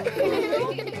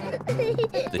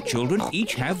 The children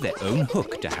each have their own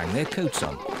hook to hang their coats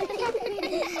on.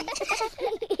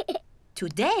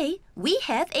 Today, we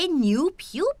have a new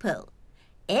pupil,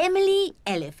 Emily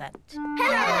Elephant.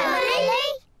 Hello,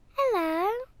 Emily. Hello.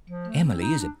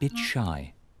 Emily is a bit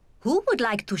shy. Who would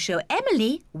like to show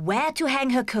Emily where to hang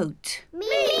her coat? Me!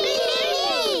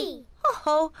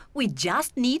 Oh, we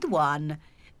just need one.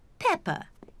 Peppa,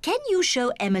 can you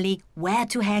show Emily where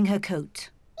to hang her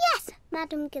coat? Yes,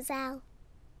 Madam Gazelle.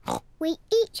 We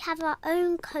each have our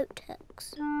own coat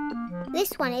hooks.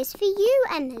 This one is for you,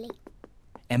 Emily.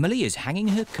 Emily is hanging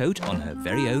her coat on her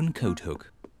very own coat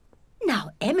hook.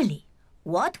 Now, Emily,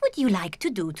 what would you like to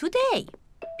do today?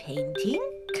 Painting,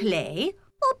 clay,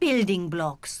 or building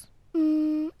blocks?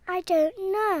 I don't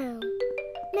know.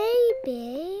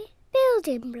 Maybe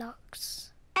building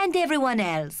blocks. And everyone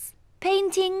else?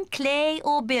 Painting, clay,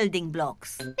 or building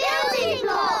blocks? Building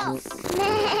blocks!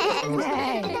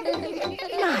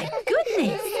 My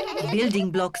goodness! Building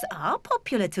blocks are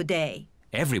popular today.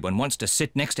 Everyone wants to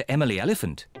sit next to Emily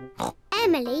Elephant.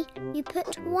 Emily, you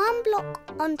put one block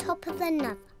on top of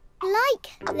another, like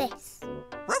this.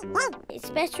 It's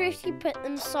better if you put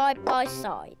them side by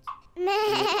side.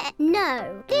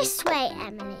 No, this way,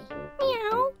 Emily.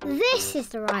 Meow. This is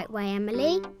the right way,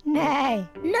 Emily. No.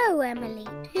 No, Emily.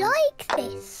 Like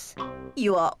this.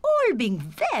 You are all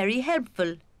being very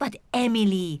helpful. But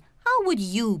Emily, how would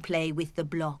you play with the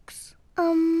blocks?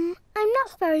 I'm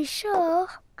not very sure.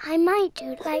 I might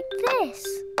do it like this.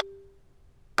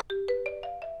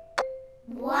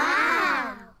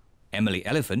 Wow! Emily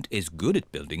Elephant is good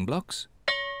at building blocks.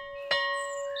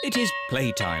 It is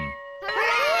playtime.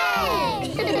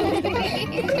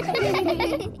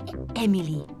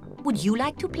 Emily, would you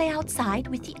like to play outside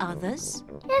with the others?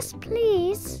 Yes,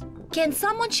 please. Can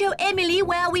someone show Emily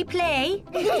where we play?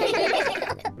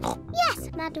 Yes,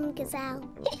 Madam Gazelle.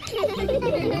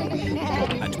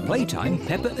 At playtime,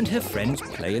 Peppa and her friends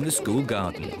play in the school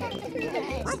garden.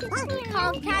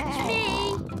 Can't catch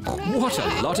me. What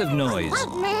a lot of noise.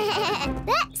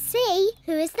 Let's see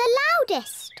who is the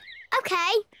loudest. OK,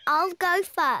 I'll go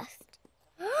first.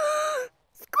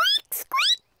 Squeak,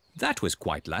 squeak. That was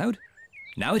quite loud.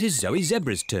 Now it is Zoe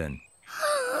Zebra's turn.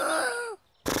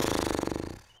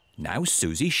 Now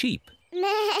Suzy Sheep.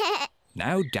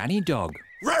 Now Danny Dog.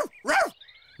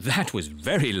 That was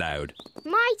very loud.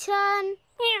 My turn.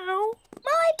 Meow.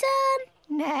 My turn.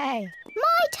 No.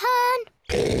 My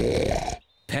turn.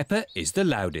 Peppa is the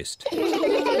loudest. Emily,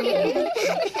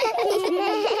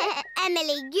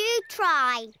 you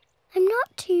try. I'm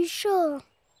not too sure.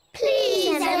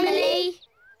 Please, Emily.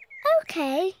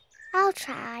 OK, I'll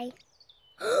try.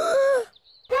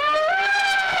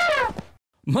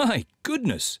 My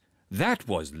goodness, that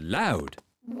was loud.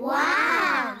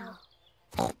 Wow!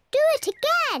 Do it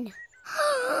again.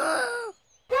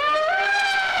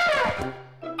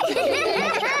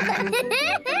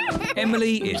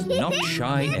 Emily is not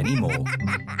shy anymore.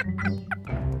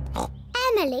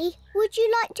 Emily, would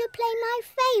you like to play my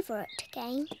favourite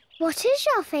game? What is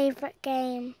your favourite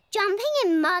game? Jumping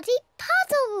in muddy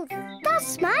puddles.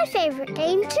 That's my favourite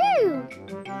game too.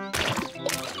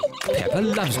 Peppa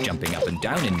loves jumping up and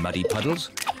down in muddy puddles.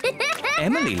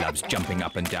 Emily loves jumping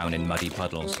up and down in muddy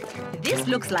puddles. This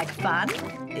looks like fun.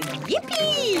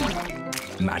 Yippee!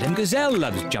 Madam Gazelle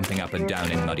loves jumping up and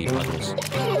down in muddy puddles.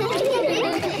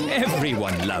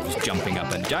 Everyone loves jumping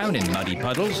up and down in muddy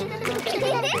puddles.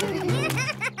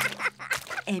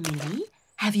 Emily,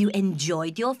 have Have you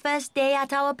enjoyed your first day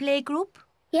at our playgroup?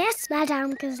 Yes,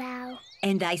 Madame Gazelle.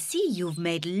 And I see you've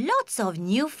made lots of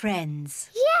new friends.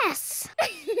 Yes!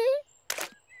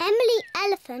 Emily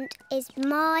Elephant is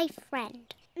my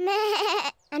friend.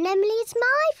 And Emily's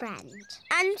my friend.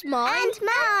 And mine. And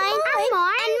mine. And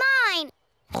mine. And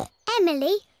mine.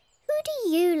 Emily, who do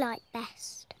you like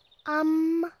best?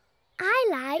 I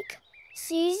like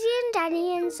Suzy and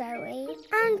Danny and Zoe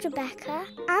and Rebecca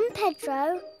and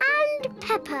Pedro and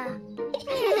Peppa.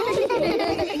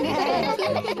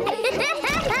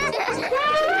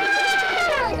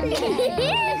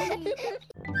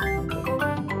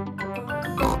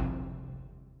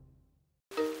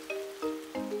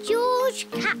 George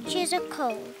catches a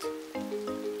cold.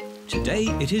 Today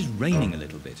it is raining a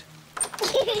little bit.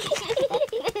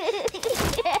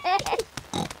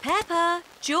 Peppa,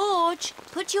 George,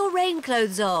 put your rain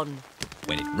clothes on.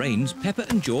 When it rains, Peppa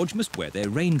and George must wear their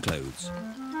rain clothes.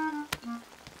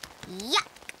 Yuck!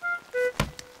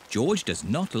 George does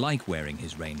not like wearing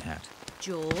his rain hat.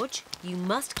 George, you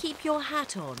must keep your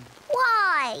hat on.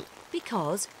 Why?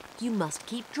 Because you must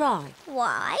keep dry.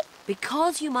 Why?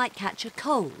 Because you might catch a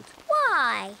cold.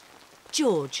 Why?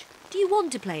 George, do you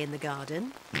want to play in the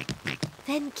garden?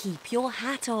 Then keep your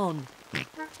hat on.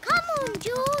 Come on,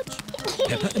 George.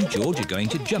 Peppa and George are going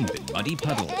to jump in muddy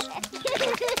puddles.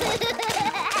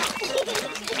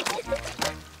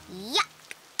 Yuck!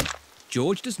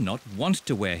 George does not want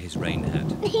to wear his rain hat.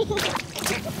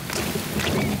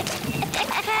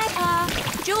 Peppa,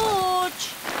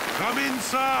 George! Come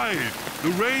inside. The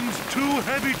rain's too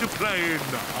heavy to play in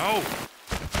now.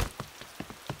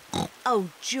 Oh,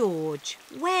 George,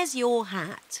 where's your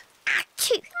hat?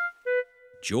 Achoo!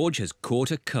 George has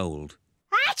caught a cold.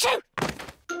 Achoo!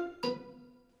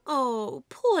 Oh,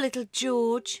 poor little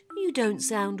George. You don't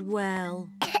sound well.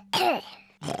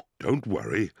 Don't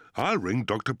worry. I'll ring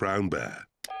Dr. Brown Bear.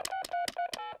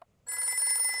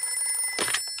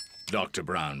 Dr.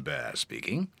 Brown Bear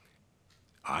speaking.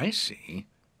 I see.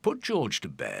 Put George to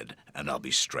bed and I'll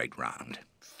be straight round.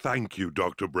 Thank you,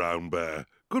 Dr. Brown Bear.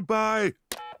 Goodbye.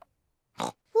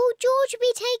 Will George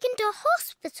be taken to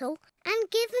hospital and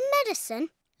given medicine?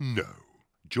 No.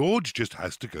 George just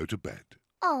has to go to bed.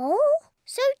 Oh,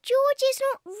 so George is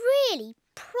not really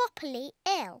properly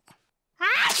ill.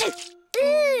 Achoo!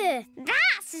 Ugh,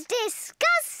 that's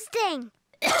disgusting.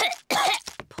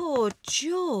 Poor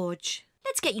George.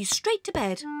 Let's get you straight to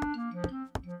bed.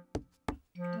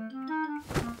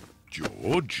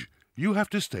 George, you have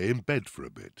to stay in bed for a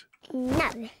bit.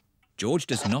 No. George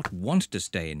does not want to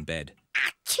stay in bed.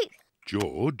 Achoo!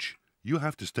 George, you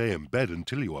have to stay in bed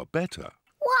until you are better.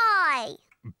 Why?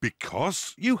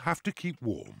 Because you have to keep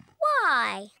warm.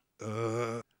 Why?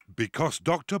 Because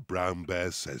Dr. Brown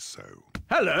Bear says so.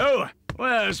 Hello,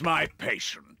 where's my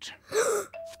patient?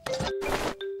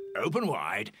 Open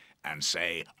wide and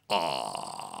say,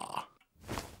 ah.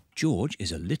 George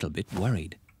is a little bit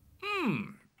worried.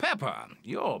 Peppa,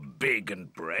 you're big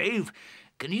and brave.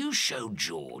 Can you show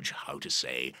George how to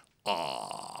say,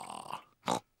 ah?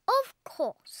 Of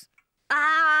course.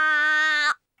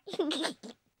 Ah!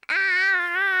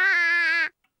 Ah!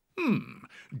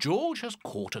 George has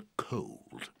caught a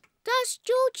cold. Does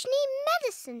George need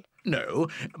medicine? No,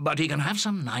 but he can have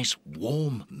some nice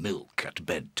warm milk at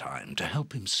bedtime to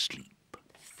help him sleep.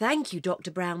 Thank you,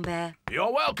 Dr. Brown Bear.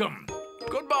 You're welcome.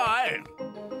 Goodbye.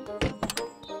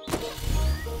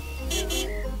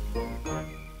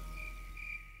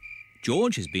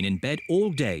 George has been in bed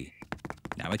all day.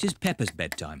 Now it is Peppa's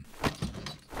bedtime.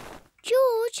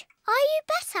 George, are you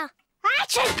better?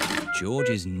 Achoo! George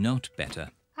is not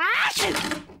better.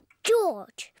 Achoo!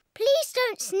 George, please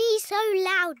don't sneeze so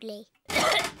loudly.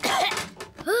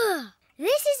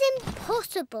 This is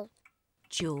impossible.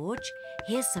 George,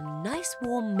 here's some nice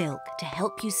warm milk to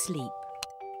help you sleep.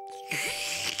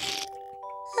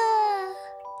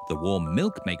 The warm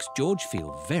milk makes George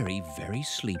feel very, very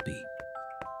sleepy.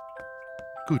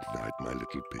 Good night, my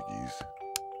little piggies.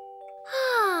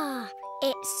 Ah,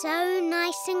 it's so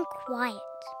nice and quiet.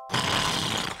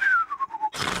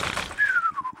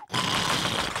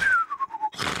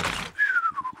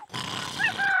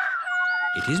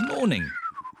 It is morning.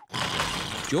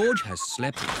 George has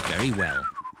slept very well.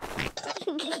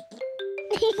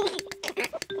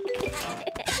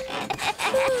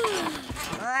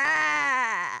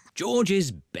 George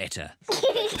is better.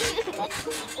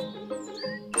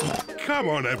 Come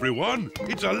on, everyone.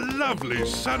 It's a lovely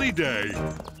sunny day.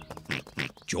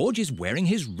 George is wearing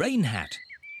his rain hat.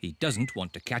 He doesn't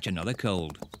want to catch another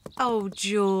cold. Oh,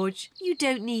 George, you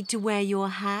don't need to wear your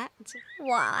hat.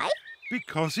 Why?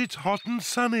 Because it's hot and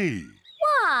sunny.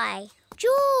 Why?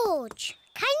 George,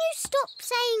 Can you stop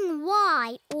saying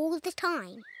why all the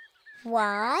time?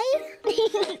 Why?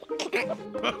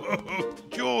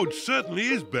 George certainly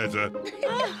is better.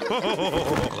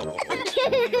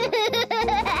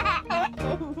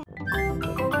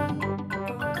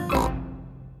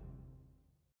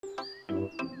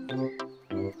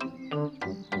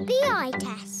 The eye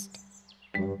test.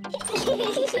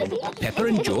 Peppa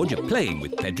and George are playing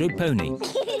with Pedro Pony.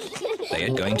 They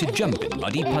are going to jump in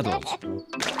muddy puddles.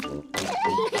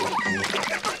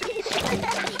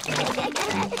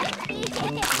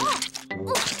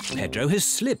 Pedro has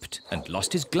slipped and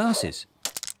lost his glasses.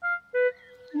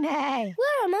 Nay.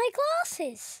 Where are my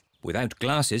glasses? Without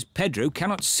glasses, Pedro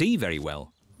cannot see very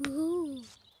well. Ooh.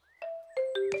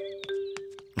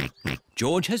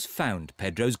 George has found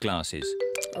Pedro's glasses.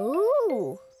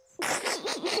 Ooh.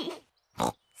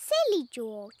 Silly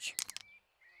George.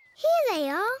 Here they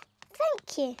are.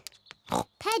 Thank you.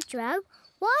 Pedro,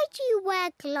 why do you wear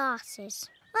glasses?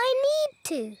 I need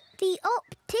to. The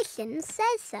optician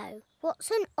says so.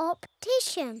 What's an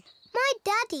optician? My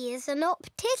daddy is an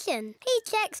optician. He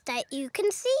checks that you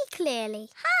can see clearly.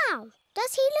 How?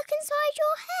 Does he look inside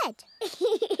your head?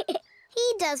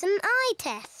 He does an eye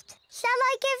test. Shall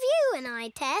I give you an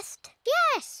eye test?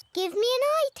 Yes, give me an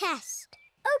eye test.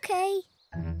 OK.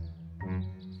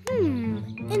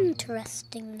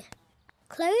 Interesting.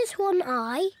 Close one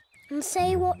eye and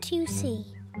say what you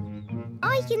see.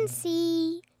 I can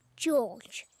see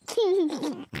George.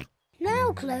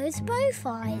 Now close both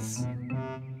eyes.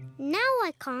 Now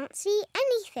I can't see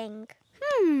anything.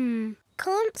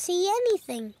 Can't see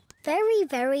anything. Very,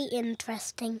 very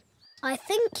interesting. I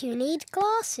think you need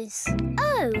glasses.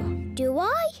 Oh, do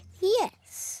I?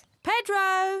 Yes.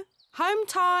 Pedro, home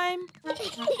time.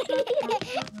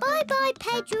 Bye-bye,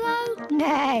 Pedro.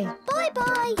 Nay.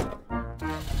 Bye-bye.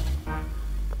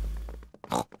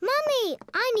 Mummy,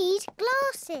 I need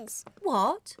glasses.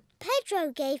 What?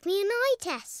 Pedro gave me an eye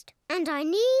test and I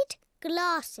need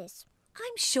glasses.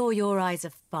 I'm sure your eyes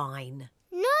are fine.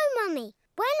 No, Mummy.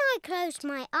 When I closed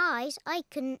my eyes, I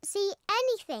couldn't see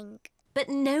anything. But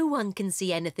no one can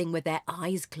see anything with their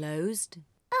eyes closed.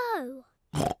 Oh.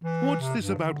 What's this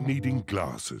about needing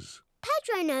glasses?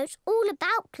 Pedro knows all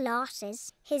about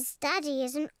glasses. His daddy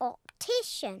is an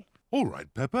optician. All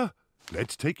right, Peppa.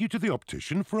 Let's take you to the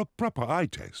optician for a proper eye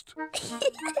test.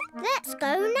 Let's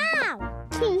go now.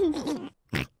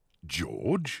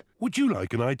 George, would you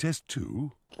like an eye test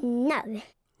too? No.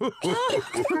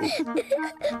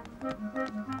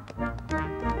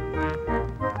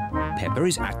 Peppa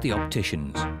is at the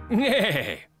optician's.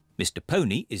 Hey! Mr.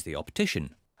 Pony is the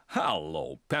optician.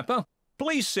 Hello, Peppa.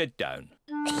 Please sit down.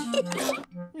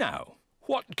 Now,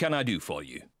 what can I do for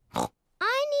you? I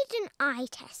need an eye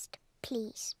test,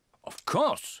 please. Of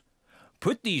course.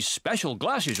 Put these special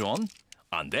glasses on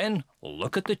and then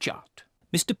look at the chart.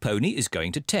 Mr. Pony is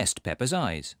going to test Peppa's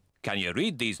eyes. Can you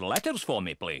read these letters for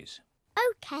me, please?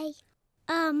 OK.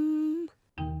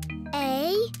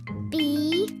 A,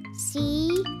 B,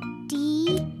 C,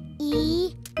 D,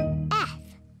 E, F.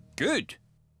 Good.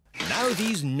 Now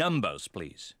these numbers,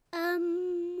 please.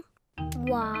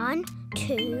 1,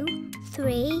 2,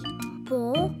 3,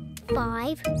 4,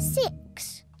 5,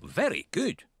 6. Very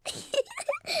good.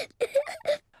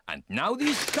 And now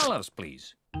these colours,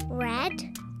 please.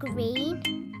 Red,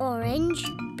 green, orange,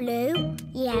 blue,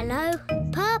 yellow,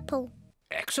 purple.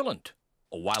 Excellent.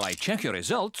 While I check your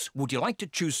results, would you like to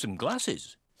choose some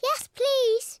glasses? Yes,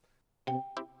 please.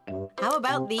 How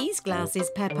about these glasses,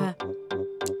 Peppa?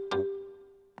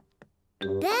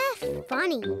 They're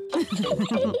funny.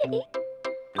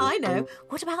 I know.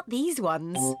 What about these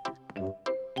ones?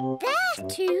 They're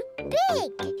too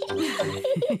big.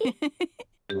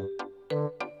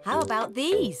 How about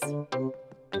these?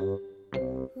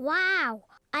 Wow,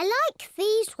 I like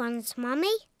these ones,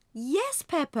 Mummy. Yes,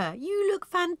 Peppa, you look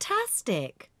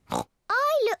fantastic.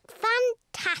 I look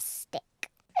fantastic.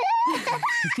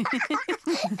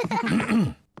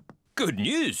 Good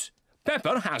news.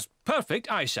 Peppa has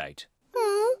perfect eyesight.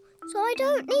 Oh, so I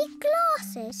don't need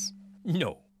glasses.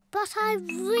 No. But I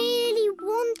really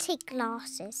wanted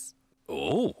glasses.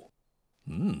 Oh.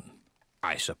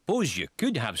 I suppose you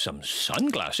could have some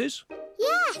sunglasses.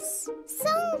 Yes,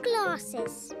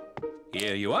 sunglasses.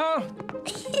 Here you are.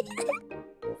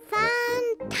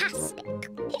 Fantastic.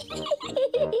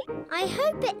 I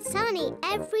hope it's sunny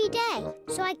every day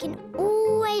so I can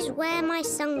always wear my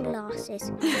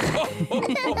sunglasses.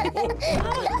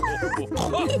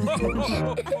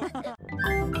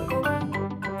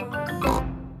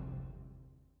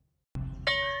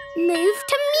 Move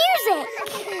to music.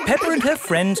 Peppa and her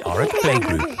friends are at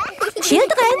playgroup.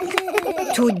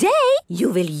 Children, today you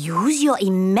will use your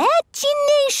imagination.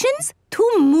 imaginations to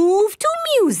move to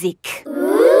music.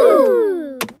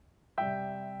 Ooh!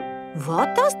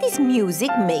 What does this music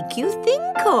make you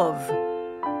think of?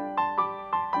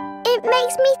 It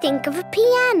makes me think of a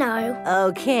piano.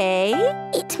 Okay.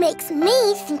 It makes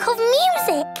me think of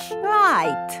music.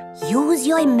 Right. Use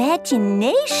your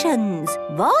imaginations.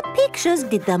 What pictures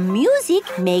did the music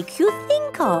make you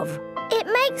think of? It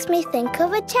makes me think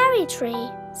of a cherry tree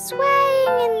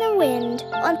swaying in the wind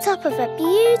on top of a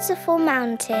beautiful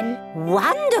mountain.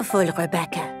 Wonderful,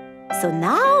 Rebecca. So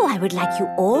now I would like you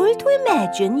all to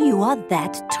imagine you are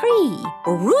that tree,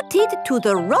 rooted to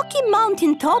the rocky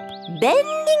mountain top,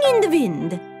 bending in the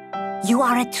wind. You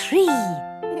are a tree.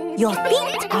 Your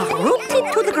feet are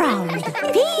rooted to the ground.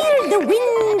 Feel the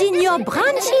wind in your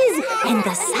branches and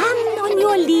the sun on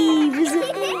your leaves.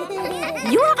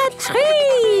 You are a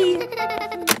tree.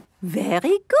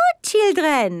 Very good,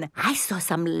 children. I saw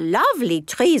some lovely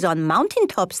trees on mountain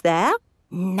tops there.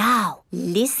 Now,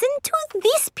 listen to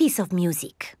this piece of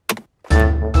music.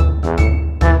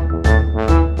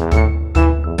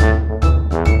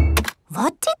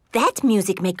 What did that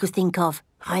music make you think of?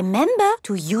 Remember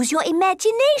to use your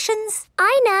imaginations.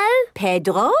 I know.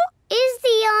 Pedro? Is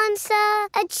the answer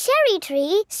a cherry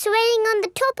tree swaying on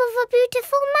the top of a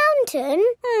beautiful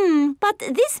mountain? But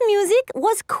this music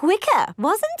was quicker,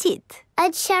 wasn't it? A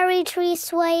cherry tree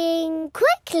swaying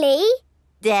quickly?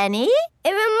 Danny?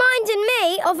 It reminded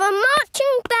me of a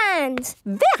marching band.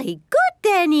 Very good,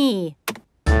 Danny.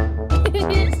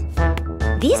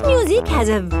 This music has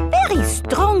a very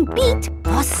strong beat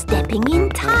for stepping in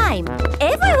time.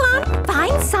 Everyone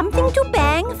find something to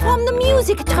bang from the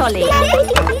music trolley.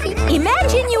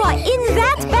 Imagine you are in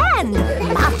that band,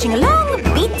 marching along,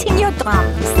 beating your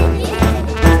drums.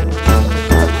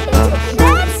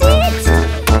 That's it!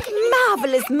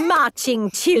 Marvelous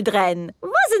marching, children.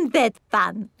 Wasn't that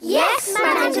fun? Yes,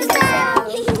 Madame Giselle.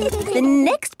 The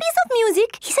next piece of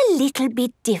music is a little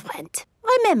bit different.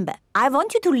 Remember, I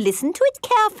want you to listen to it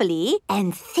carefully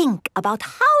and think about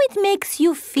how it makes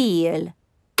you feel.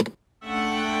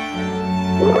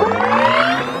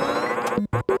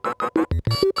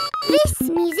 This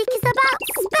music is about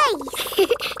space.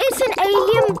 It's an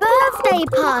alien birthday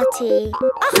party.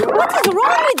 What is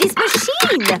wrong with this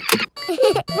machine?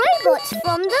 Robots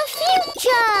from the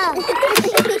future.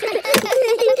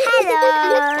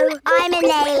 Hello, I'm an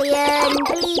alien.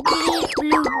 Bleep, bleep,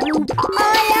 bloop, bloop. I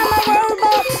am a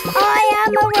robot. I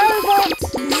am a robot.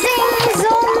 Zing,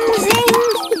 zong, zing.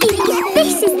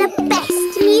 This is the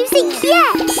best music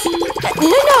yet.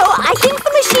 No, I think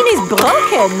the machine is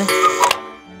broken.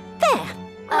 There.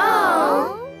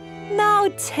 Oh. Now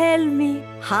tell me,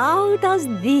 how does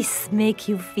this make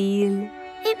you feel?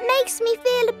 It makes me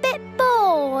feel a bit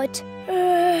bored.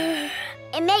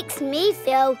 It makes me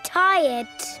feel tired.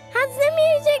 Has the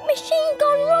music machine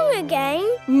gone wrong again?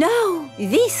 No,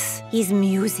 this is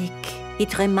music.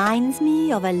 It reminds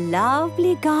me of a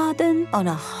lovely garden on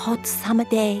a hot summer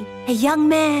day. A young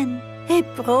man, a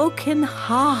broken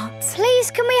heart.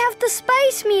 Please, can we have the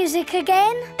space music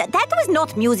again? That was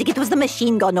not music, it was the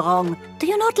machine gone wrong. Do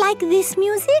you not like this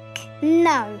music?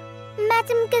 No.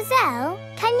 Madame Gazelle,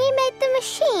 can you make the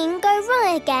machine go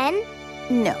wrong again?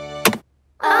 No.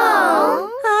 Oh.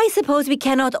 I suppose we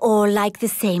cannot all like the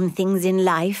same things in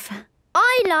life.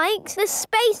 I like the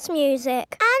space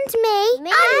music. And me.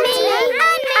 Me. And me.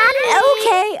 And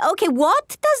me. Okay,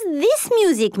 what does this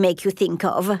music make you think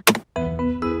of?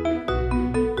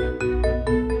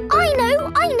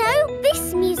 I know.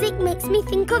 This music makes me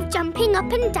think of jumping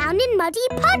up and down in muddy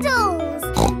puddles.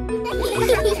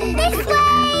 This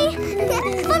way.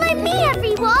 Follow me,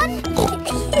 everyone.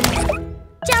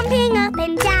 Jumping up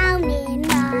and down in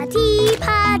muddy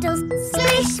puddles.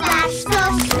 Splish, splash,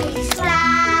 slosh, splish,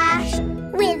 splash.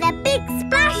 With a big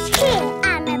splash here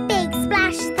and a big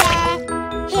splash there.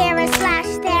 Here a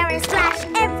splash, there a splash,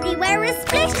 everywhere a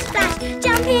splish, splash.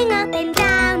 Jumping up and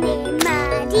down in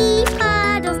muddy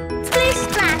puddles. Splish,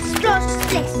 splash, slosh,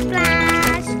 splish,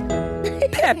 splash.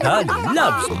 Peppa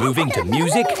loves moving to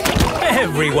music.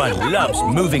 Everyone loves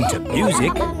moving to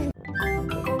music.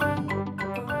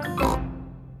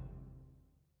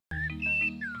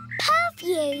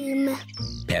 Perfume.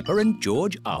 Peppa and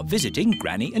George are visiting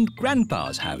Granny and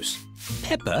Grandpa's house.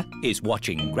 Peppa is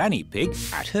watching Granny Pig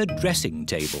at her dressing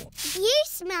table. You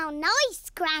smell nice,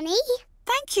 Granny.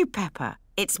 Thank you, Peppa.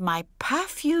 It's my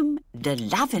perfume de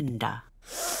lavender.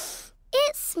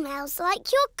 It smells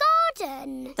like your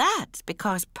garden. That's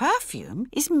because perfume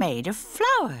is made of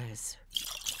flowers.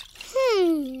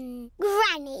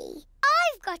 Granny,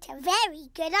 I've got a very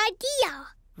good idea.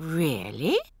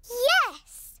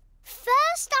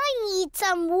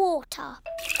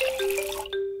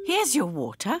 Here's your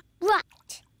water.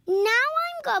 Right. Now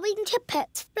I'm going to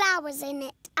put flowers in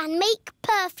it and make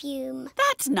perfume.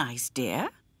 That's nice, dear.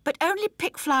 But only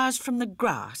pick flowers from the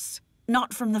grass,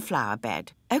 not from the flower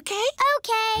bed. OK?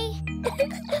 OK.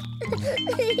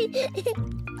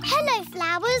 Hello,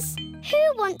 flowers.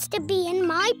 Who wants to be in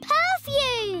my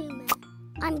perfume?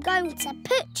 I'm going to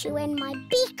put you in my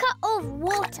beaker of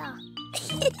water.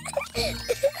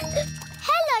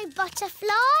 Hello, butterfly.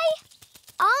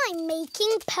 I'm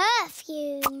making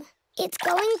perfume. It's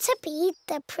going to be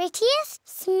the prettiest,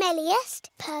 smelliest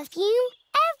perfume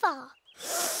ever.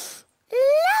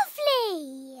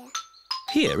 Lovely!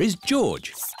 Here is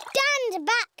George. Stand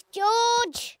back,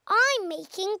 George. I'm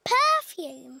making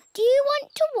perfume. Do you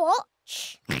want to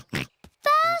watch?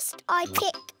 First, I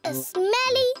pick a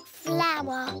smelly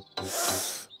flower.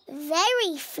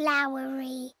 Very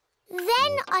flowery.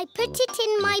 Then I put it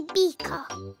in my beaker.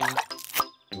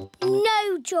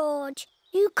 No, George.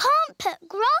 You can't put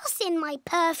grass in my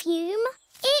perfume.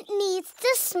 It needs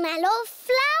the smell of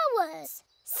flowers.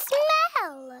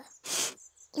 Smell!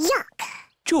 Yuck!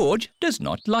 George does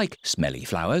not like smelly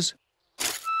flowers.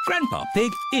 Grandpa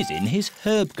Pig is in his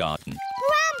herb garden.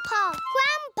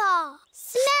 Grandpa!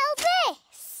 Smell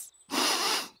this!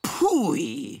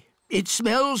 Phooey! It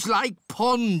smells like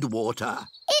pond water.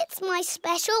 It's my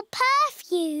special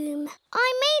perfume.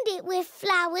 I made it with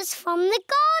flowers from the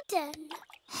garden.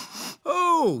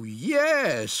 Oh,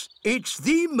 yes. It's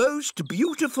the most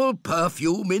beautiful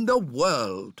perfume in the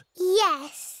world.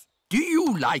 Yes. Do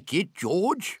you like it,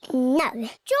 George? No.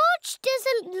 George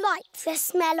doesn't like the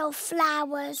smell of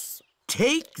flowers.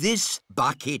 Take this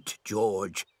bucket,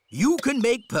 George. You can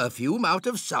make perfume out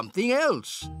of something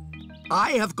else.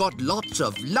 I have got lots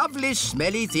of lovely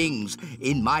smelly things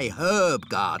in my herb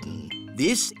garden.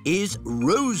 This is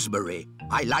rosemary.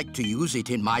 I like to use it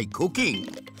in my cooking.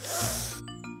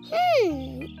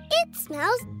 It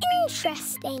smells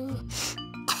interesting.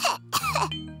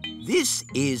 This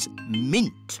is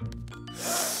mint.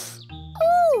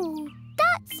 Ooh,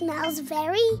 that smells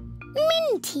very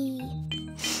minty.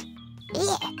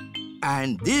 Yeah.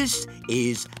 And this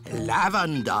is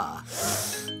lavender.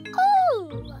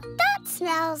 Ooh, that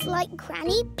smells like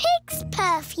Granny Pig's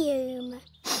perfume.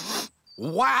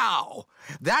 Wow!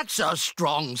 That's a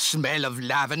strong smell of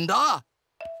lavender.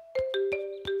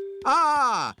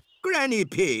 Ah, Granny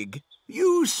Pig,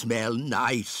 you smell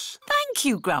nice. Thank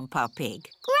you, Grandpa Pig.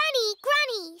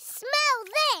 Granny, smell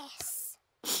this.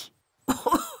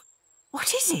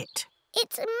 What is it?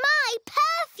 It's my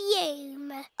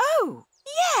perfume. Oh,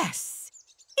 yes.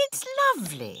 It's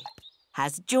lovely.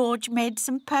 Has George made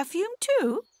some perfume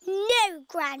too? No,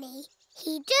 Granny.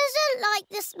 He doesn't like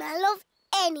the smell of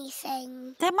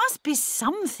anything. There must be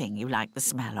something you like the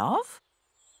smell of.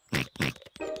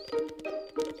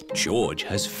 George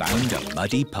has found a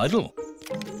muddy puddle.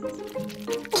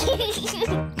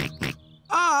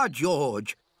 Ah,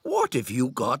 George, what have you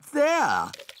got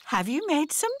there? Have you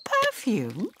made some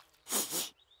perfume?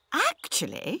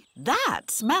 Actually, that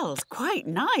smells quite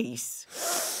nice.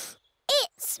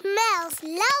 It smells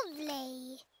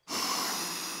lovely.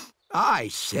 I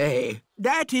say,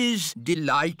 that is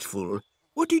delightful.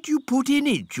 What did you put in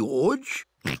it, George?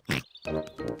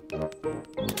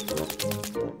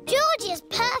 George's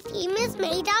perfume is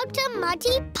made out of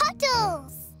muddy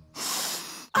puddles.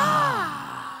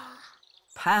 Ah!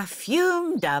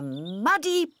 Perfumed a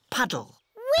muddy puddle.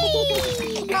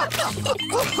 Whee!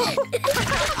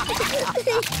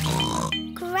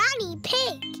 Granny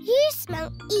Pig, you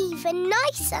smell even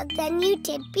nicer than you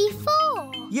did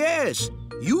before. Yes,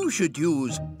 you should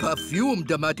use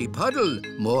perfumed a muddy puddle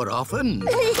more often.